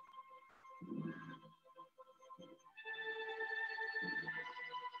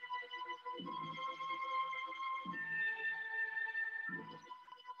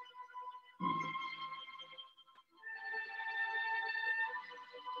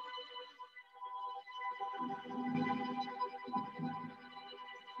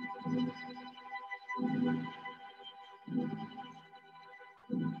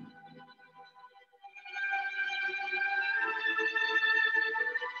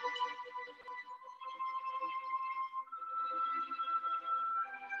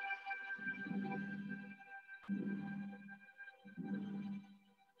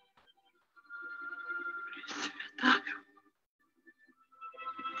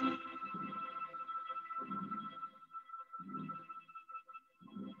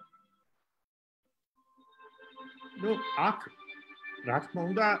 Ну, აქ რა თქმა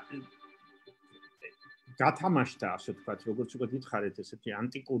უნდა გათამაშდა, ასე ვთქვათ, როგორც უკვე გითხარით, ესეთი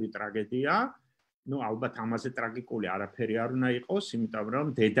ანტიკური ტრაგედია. Ну, ალბათ ამაზე ტრაგიკული არაფერი არ უნდა იყოს, იმიტომ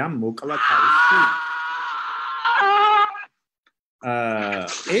რომ დედამ მოკლა თავის შვილს.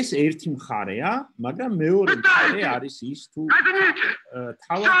 ეს ერთი მხარეა, მაგრამ მეორე მხარე არის ის თუ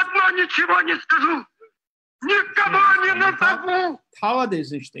თავად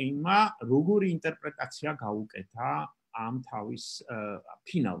ეიზენშტეინმა როგორი ინტერპრეტაცია გაუკეთა ამ თავის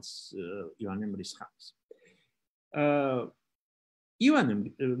ფინალს ივანე მრისხანის. ივანე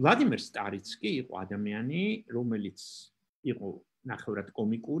ვლადიმერ სტარიცკი იყო ადამიანი, რომელიც იყო ნახევრად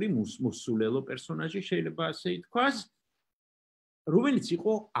კომიკური, მოსულელო პერსონაჟი, შეიძლება ასე ითქვას, რომელიც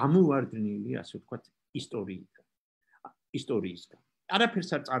იყო ამოვარდნილი, ასე ვთქვათ, ისტორიისგან. არაფერს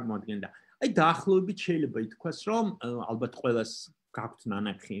არ წარმოადგენდა. აი დაახლოებით შეიძლება ითქვას, რომ ალბათ ყველას გაქვთ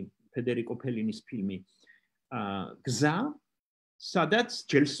ნანახი ფედერიკო ფელინის ფილმი გზა, სადაც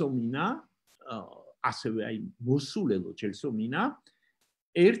ჯელსომინა, ასევე აი მოსულელო ჯელსომინა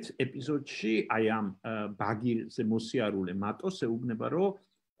ერთ ეპიზოდში აი ამ ბაგირზე მოსიარულე მატოს ეუბნება, რომ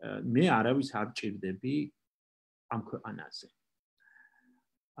მე არავის არ ჭირდები ამ ქვეყანაზე.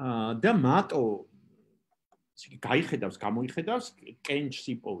 და მატო გაიხედავს, გამოიხედავს კენჭს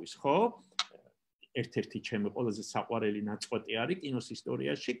იპოვის, ხო? ერთ-ერთი ჩემი ყველაზე საყვარელი ნაწყვეტი არის კინოს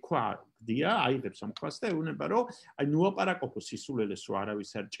ისტორიაში, ქვა გდია, აიღებს ამ ქვას და ეუბნება, რომ აი ნუაპარაკოფო სისულელეს რო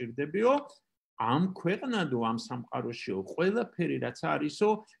არავის არ ჭირდებიო, ამ ქვეყნადო, ამ სამყაროშიო, ყველაფერი რაც არისო,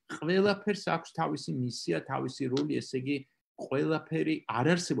 ყველაფერს აქვს თავისი მისია, თავისი როლი, ესე იგი, ყველაფერი არ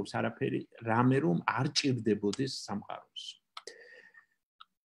არსებობს არაფერი, რამე რომ არ ჭირდებოდეს სამყაროს.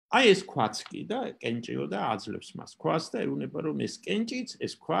 აი ეს ქვაც კი და კენჭიო და აძლევს მას ქვას და ეუბნება, რომ ეს კენჭიც,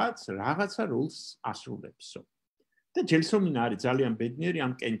 ეს ქვაც რაღაცა როლს ასრულებსო. და ჯელსომინა არის ძალიან ბედნიერი,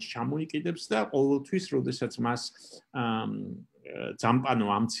 ამ კენჭს ჩამოიკიდებს და ყოველთვის, როდესაც მას ძამპანო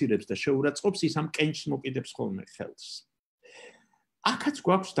ამცირებს და შეურაცხყოფს, ის ამ კენჭს მოკიდებს ხოლმე ხელს. აქაც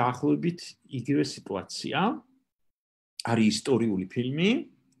გვაქვს დაახლოებით იგივე სიტუაცია. არის ისტორიული ფილმი,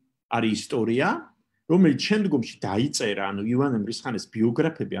 არის ისტორია, რომელიც შემდგომში დაიწერა, ანუ ივანე მრისხანეს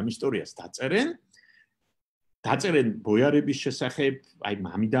ბიოგრაფები ამ ისტორიას დაწერენ ბოიარების შესახებ, აი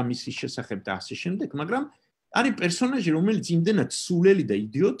მამიდამისის შესახებ და ასე შემდეგ, მაგრამ არის პერსონაჟი, რომელიც იმდენად სულელი და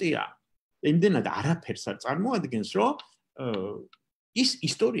იდიოტია, იმდენად არაფერს არ წარმოადგენს, რომ ის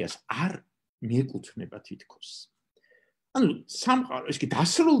ისტორიას არ მიეკუთვნება თითქოს. ანუ სამყარო, ეს კი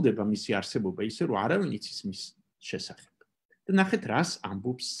დასრულდება მისი არსებობა ისე, რომ არავინ იცის მის შესახებ. და ნახეთ, რას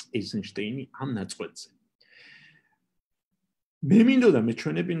ამბობს ეიზენშტეინი ამ ნაწყვეტზე. მე მინდოდა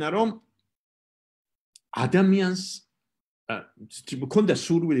მეჩვენებინა, რომ ადამიანს მქონდა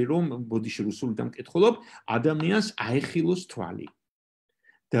სურვილი, რომ ბოდიში რუსული დამკითხულობ, ადამიანს აეხილოს თვალი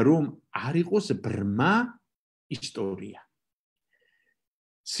და რომ არ იყოს ბრმა ისტორია.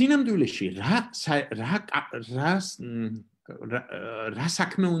 სინამდვილეში რა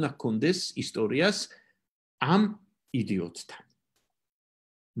საქმე უნდა ჰქონდეს ისტორიას ამ იდიოტთან.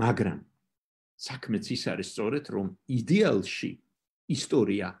 მაგრამ საქმეც ის არის სწორედ, რომ იდეალში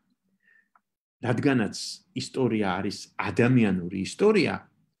ისტორია, რადგანაც ისტორია არის ადამიანური ისტორია,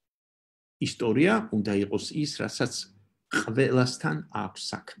 ისტორია უნდა იყოს ის, რასაც ყველასთან აქვს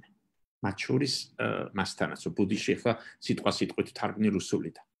საქმე. მათ შორის მასთანაც, ბუდიში ახლა სიტყვით თარგმნი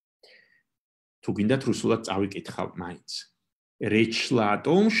რუსულიდან. თუ გინდათ რუსულად წავიკითხავ მაინც. Речь шла о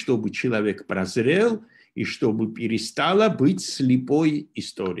том, чтобы человек прозрел и чтобы перестала быть слепой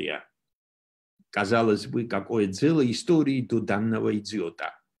история. Казалось бы, какое дело истории до данного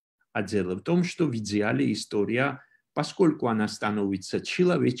идиота. дело в том, что в идеале история, поскольку она становится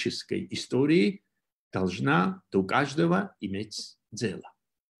человеческой историей, должна до каждого иметь дело.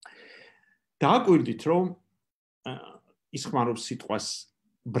 Так, урдитро, исхмаров ситуас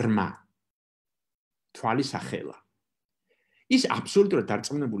брма, твалис ахела. ის აბსოლუტურად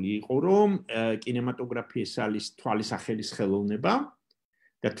დარწმუნებული იყო, რომ კინემატოგრაფიის არის თვალის ახელის ხელოვნება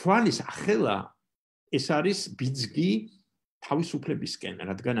და თვალის ახელა ეს არის ბიძგი თავისუფლებისკენ,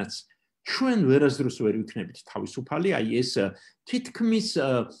 რადგანაც ჩვენ ვერასდროს ვერ ვიქნებით თავისუფალი, აი ეს თითქმის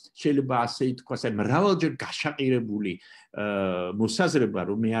შეიძლება ასე ითქვას, აი მრავალჯერ გაშაყირებული მოსაზრება,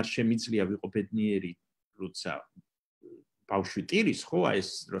 რომ მე არ შემიძლია ვიყო ბედნიერი, როცა ბავშვი ტირის, ხო, აი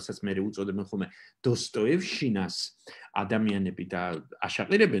ეს როდესაც მე უწოდებენ ხოლმე დოსტოევშინას ადამიანები და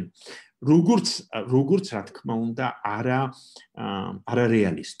აშაყირებენ, როგორც რა თქმა უნდა არა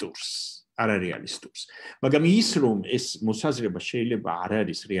რეალისტურს. მაგრამ ის რომ ეს მოსაზრება შეიძლება არ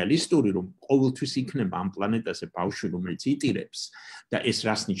არის რეალისტური, რომ ყოველთვის იქნება ამ პლანეტაზე ბავშვი, რომელიც იტირებს და ეს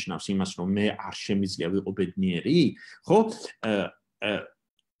რას ნიშნავს იმას, რომ მე არ შემიძლია ვიყო ბედნიერი, ხო?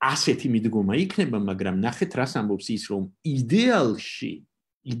 ასეთი მიდგომა იქნება, მაგრამ ნახეთ რას ამბობს ის, რომ იდეალში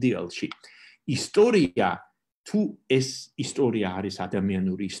ისტორია, თუ ეს ისტორია არის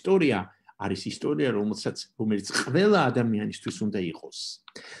ადამიანური ისტორია, არის ისტორია, რომელიც ყველა ადამიანისთვის უნდა იყოს.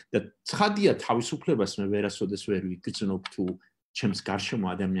 და ცხადია თავისუფლებას მე ვერასოდეს ვერ ვიგრძნობ, თუ ჩემს გარშემო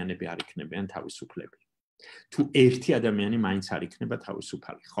ადამიანები არ იქნებიან თავისუფლები. თუ ერთი ადამიანი მაინც არ იქნება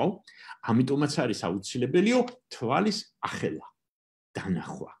თავისუფალი, ხო? ამიტომაც არის აუცილებელია თვალის ახელა.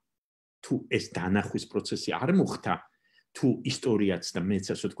 დანახვა. თუ ეს დანახვის პროცესი არ მოხდა, თუ ისტორიაც და მეც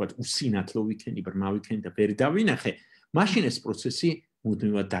ასე ვთქვათ, უსინათლო ვიქენი, ბრმა ვიქენი და ვერ დავინახე, მაშინ ეს პროცესი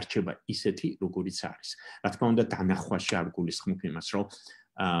მუდმივად დარჩება ისეთი, როგორიც არის. რა თქმა უნდა, დანახვაში არ გულისხმობ იმას, რომ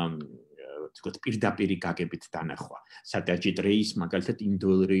ვთქვათ, პირდაპირი გაგებით დანახვა. სადაჯი დრეის მაგალითად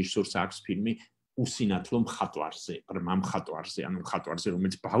ინდოელ რეჟისორს აქვს ფილმი უსინათლო მხატვარზე, ბრმა მხატვარზე, ანუ მხატვარზე,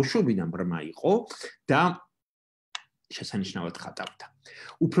 რომელიც ბავშვობიდან ბრმა იყო და შესანიშნავად ხატავდა.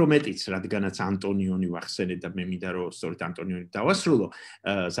 უფრო მეტიც, რადგანაც ანტონიონი ვახსენე და მე მინდა რომ სწორედ ანტონიონი დავასრულო,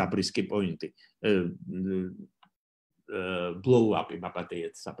 ზაბრისკი პოინტი, blow up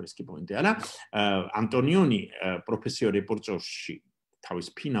მაპატეეთ ზაბრისკი პოინტი, არა? ანტონიონი პროფესიო რეპორტაჟში, თავის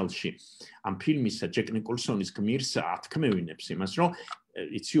ფინალში ამ ფილმისა ჯეკ ნიკოლსონის გმირს ათქმევინებს იმას, რომ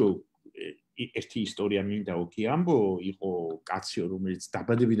იციო ერთი ისტორია მინდა ოკიამბო, იყო კაციო, რომელიც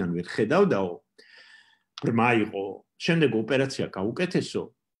დაბადებიდან ვერ ხედავდაო, ბრმა იყო, შემდეგ ოპერაცია გაუკეთესო,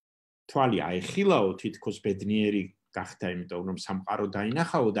 თვალი აეხილაო, თითქოს ბედნიერი გახდა, იმიტომ რომ სამყარო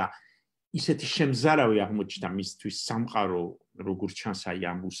დაინახაო და ისეთი შემზარავი აღმოჩნდა მისთვის სამყარო, როგორც ჩანს აი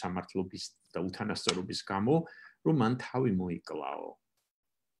ამ უსამართლობის და უთანასწორობის გამო, რომ მან თავი მოიკლაო.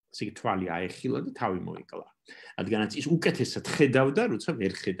 ესე იგი თვალი აეხილა და თავი მოიკლა. რადგანაც ის უკეთესად ხედავდა, როცა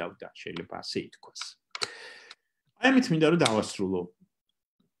ვერ ხედავდა, შეიძლება ასე ითქვას. აი ამით მინდა რომ დავასრულო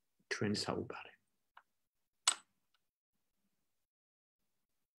ჩვენი საუბარი.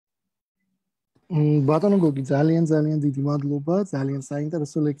 ბატონო გოგი, ძალიან დიდი მადლობა, ძალიან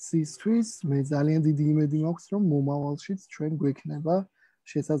საინტერესო ლექციისთვის. მე ძალიან დიდი იმედი მაქვს, რომ მომავალშიც ჩვენ გვექნება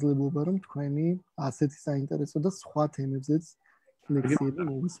შესაძლებლობა, რომ თქვენი ასეთი საინტერესო და სხვა თემებზეც ლექციები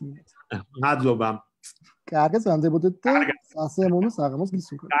მოვისმინეთ. მადლობა. კარგად, ვანდებოდეთ და სასიამოვნო საღამოს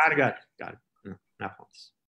გისურვებთ. კარგად. ნახვამდის.